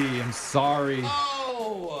 Kathy, I'm sorry.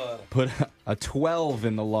 Oh. Put a 12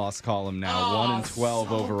 in the loss column now. 1 and 12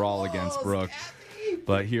 so overall close, against Brooke. Kathy.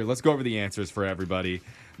 But here, let's go over the answers for everybody.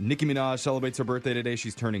 Nicki Minaj celebrates her birthday today.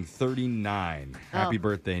 She's turning 39. Happy Oh,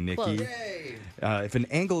 birthday, Nicki. close. Yay. If an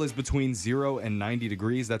angle is between 0 and 90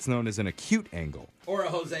 degrees, that's known as an acute angle. Or a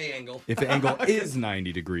Jose angle. If the angle is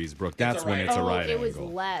 90 degrees, Brooke, that's when it's a right it angle. was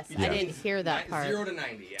less. Yeah. I didn't hear that part. 0 to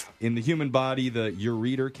 90, yeah. In the human body, the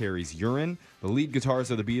ureter carries urine. The lead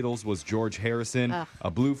guitarist of the Beatles was George Harrison. Ugh.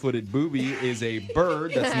 A blue-footed booby is a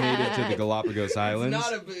bird that's native to the Galapagos Islands.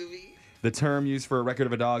 It's not a booby. The term used for a record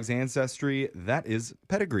of a dog's ancestry, that is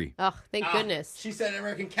pedigree. Oh, thank goodness. She said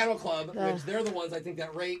American Kennel Club, which they're the ones I think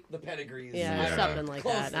that rate the pedigrees. Yeah, something like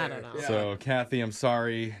Close that. I there. don't know. Yeah. So, Kathy, I'm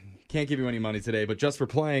sorry. Can't give you any money today, but just for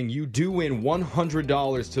playing, you do win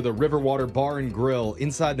 $100 to the Riverwater Bar and Grill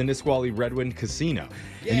inside the Nisqually Redwind Casino.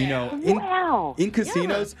 Yeah. And you know, Wow. in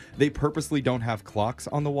casinos, they purposely don't have clocks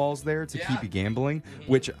on the walls there to keep you gambling,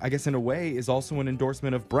 which I guess in a way is also an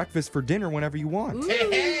endorsement of breakfast for dinner whenever you want.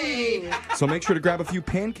 Hey! So make sure to grab a few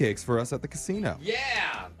pancakes for us at the casino.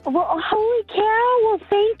 Yeah! Well, holy cow. Well,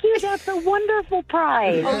 thank you. That's a wonderful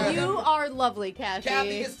prize. Oh, you are lovely, Kathy.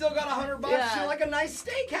 Kathy, you still got $100. Yeah. You're like a nice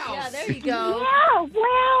steakhouse. Yeah, there you go. Yeah,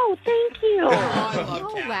 wow. Thank you. Oh, I love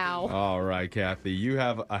Oh, Kathy. wow. All right, Kathy, you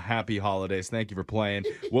have a happy holidays. Thank you for playing.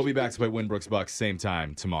 We'll be back to play Winbrook's Bucks same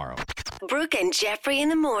time tomorrow. Brooke and Jeffrey in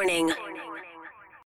the morning.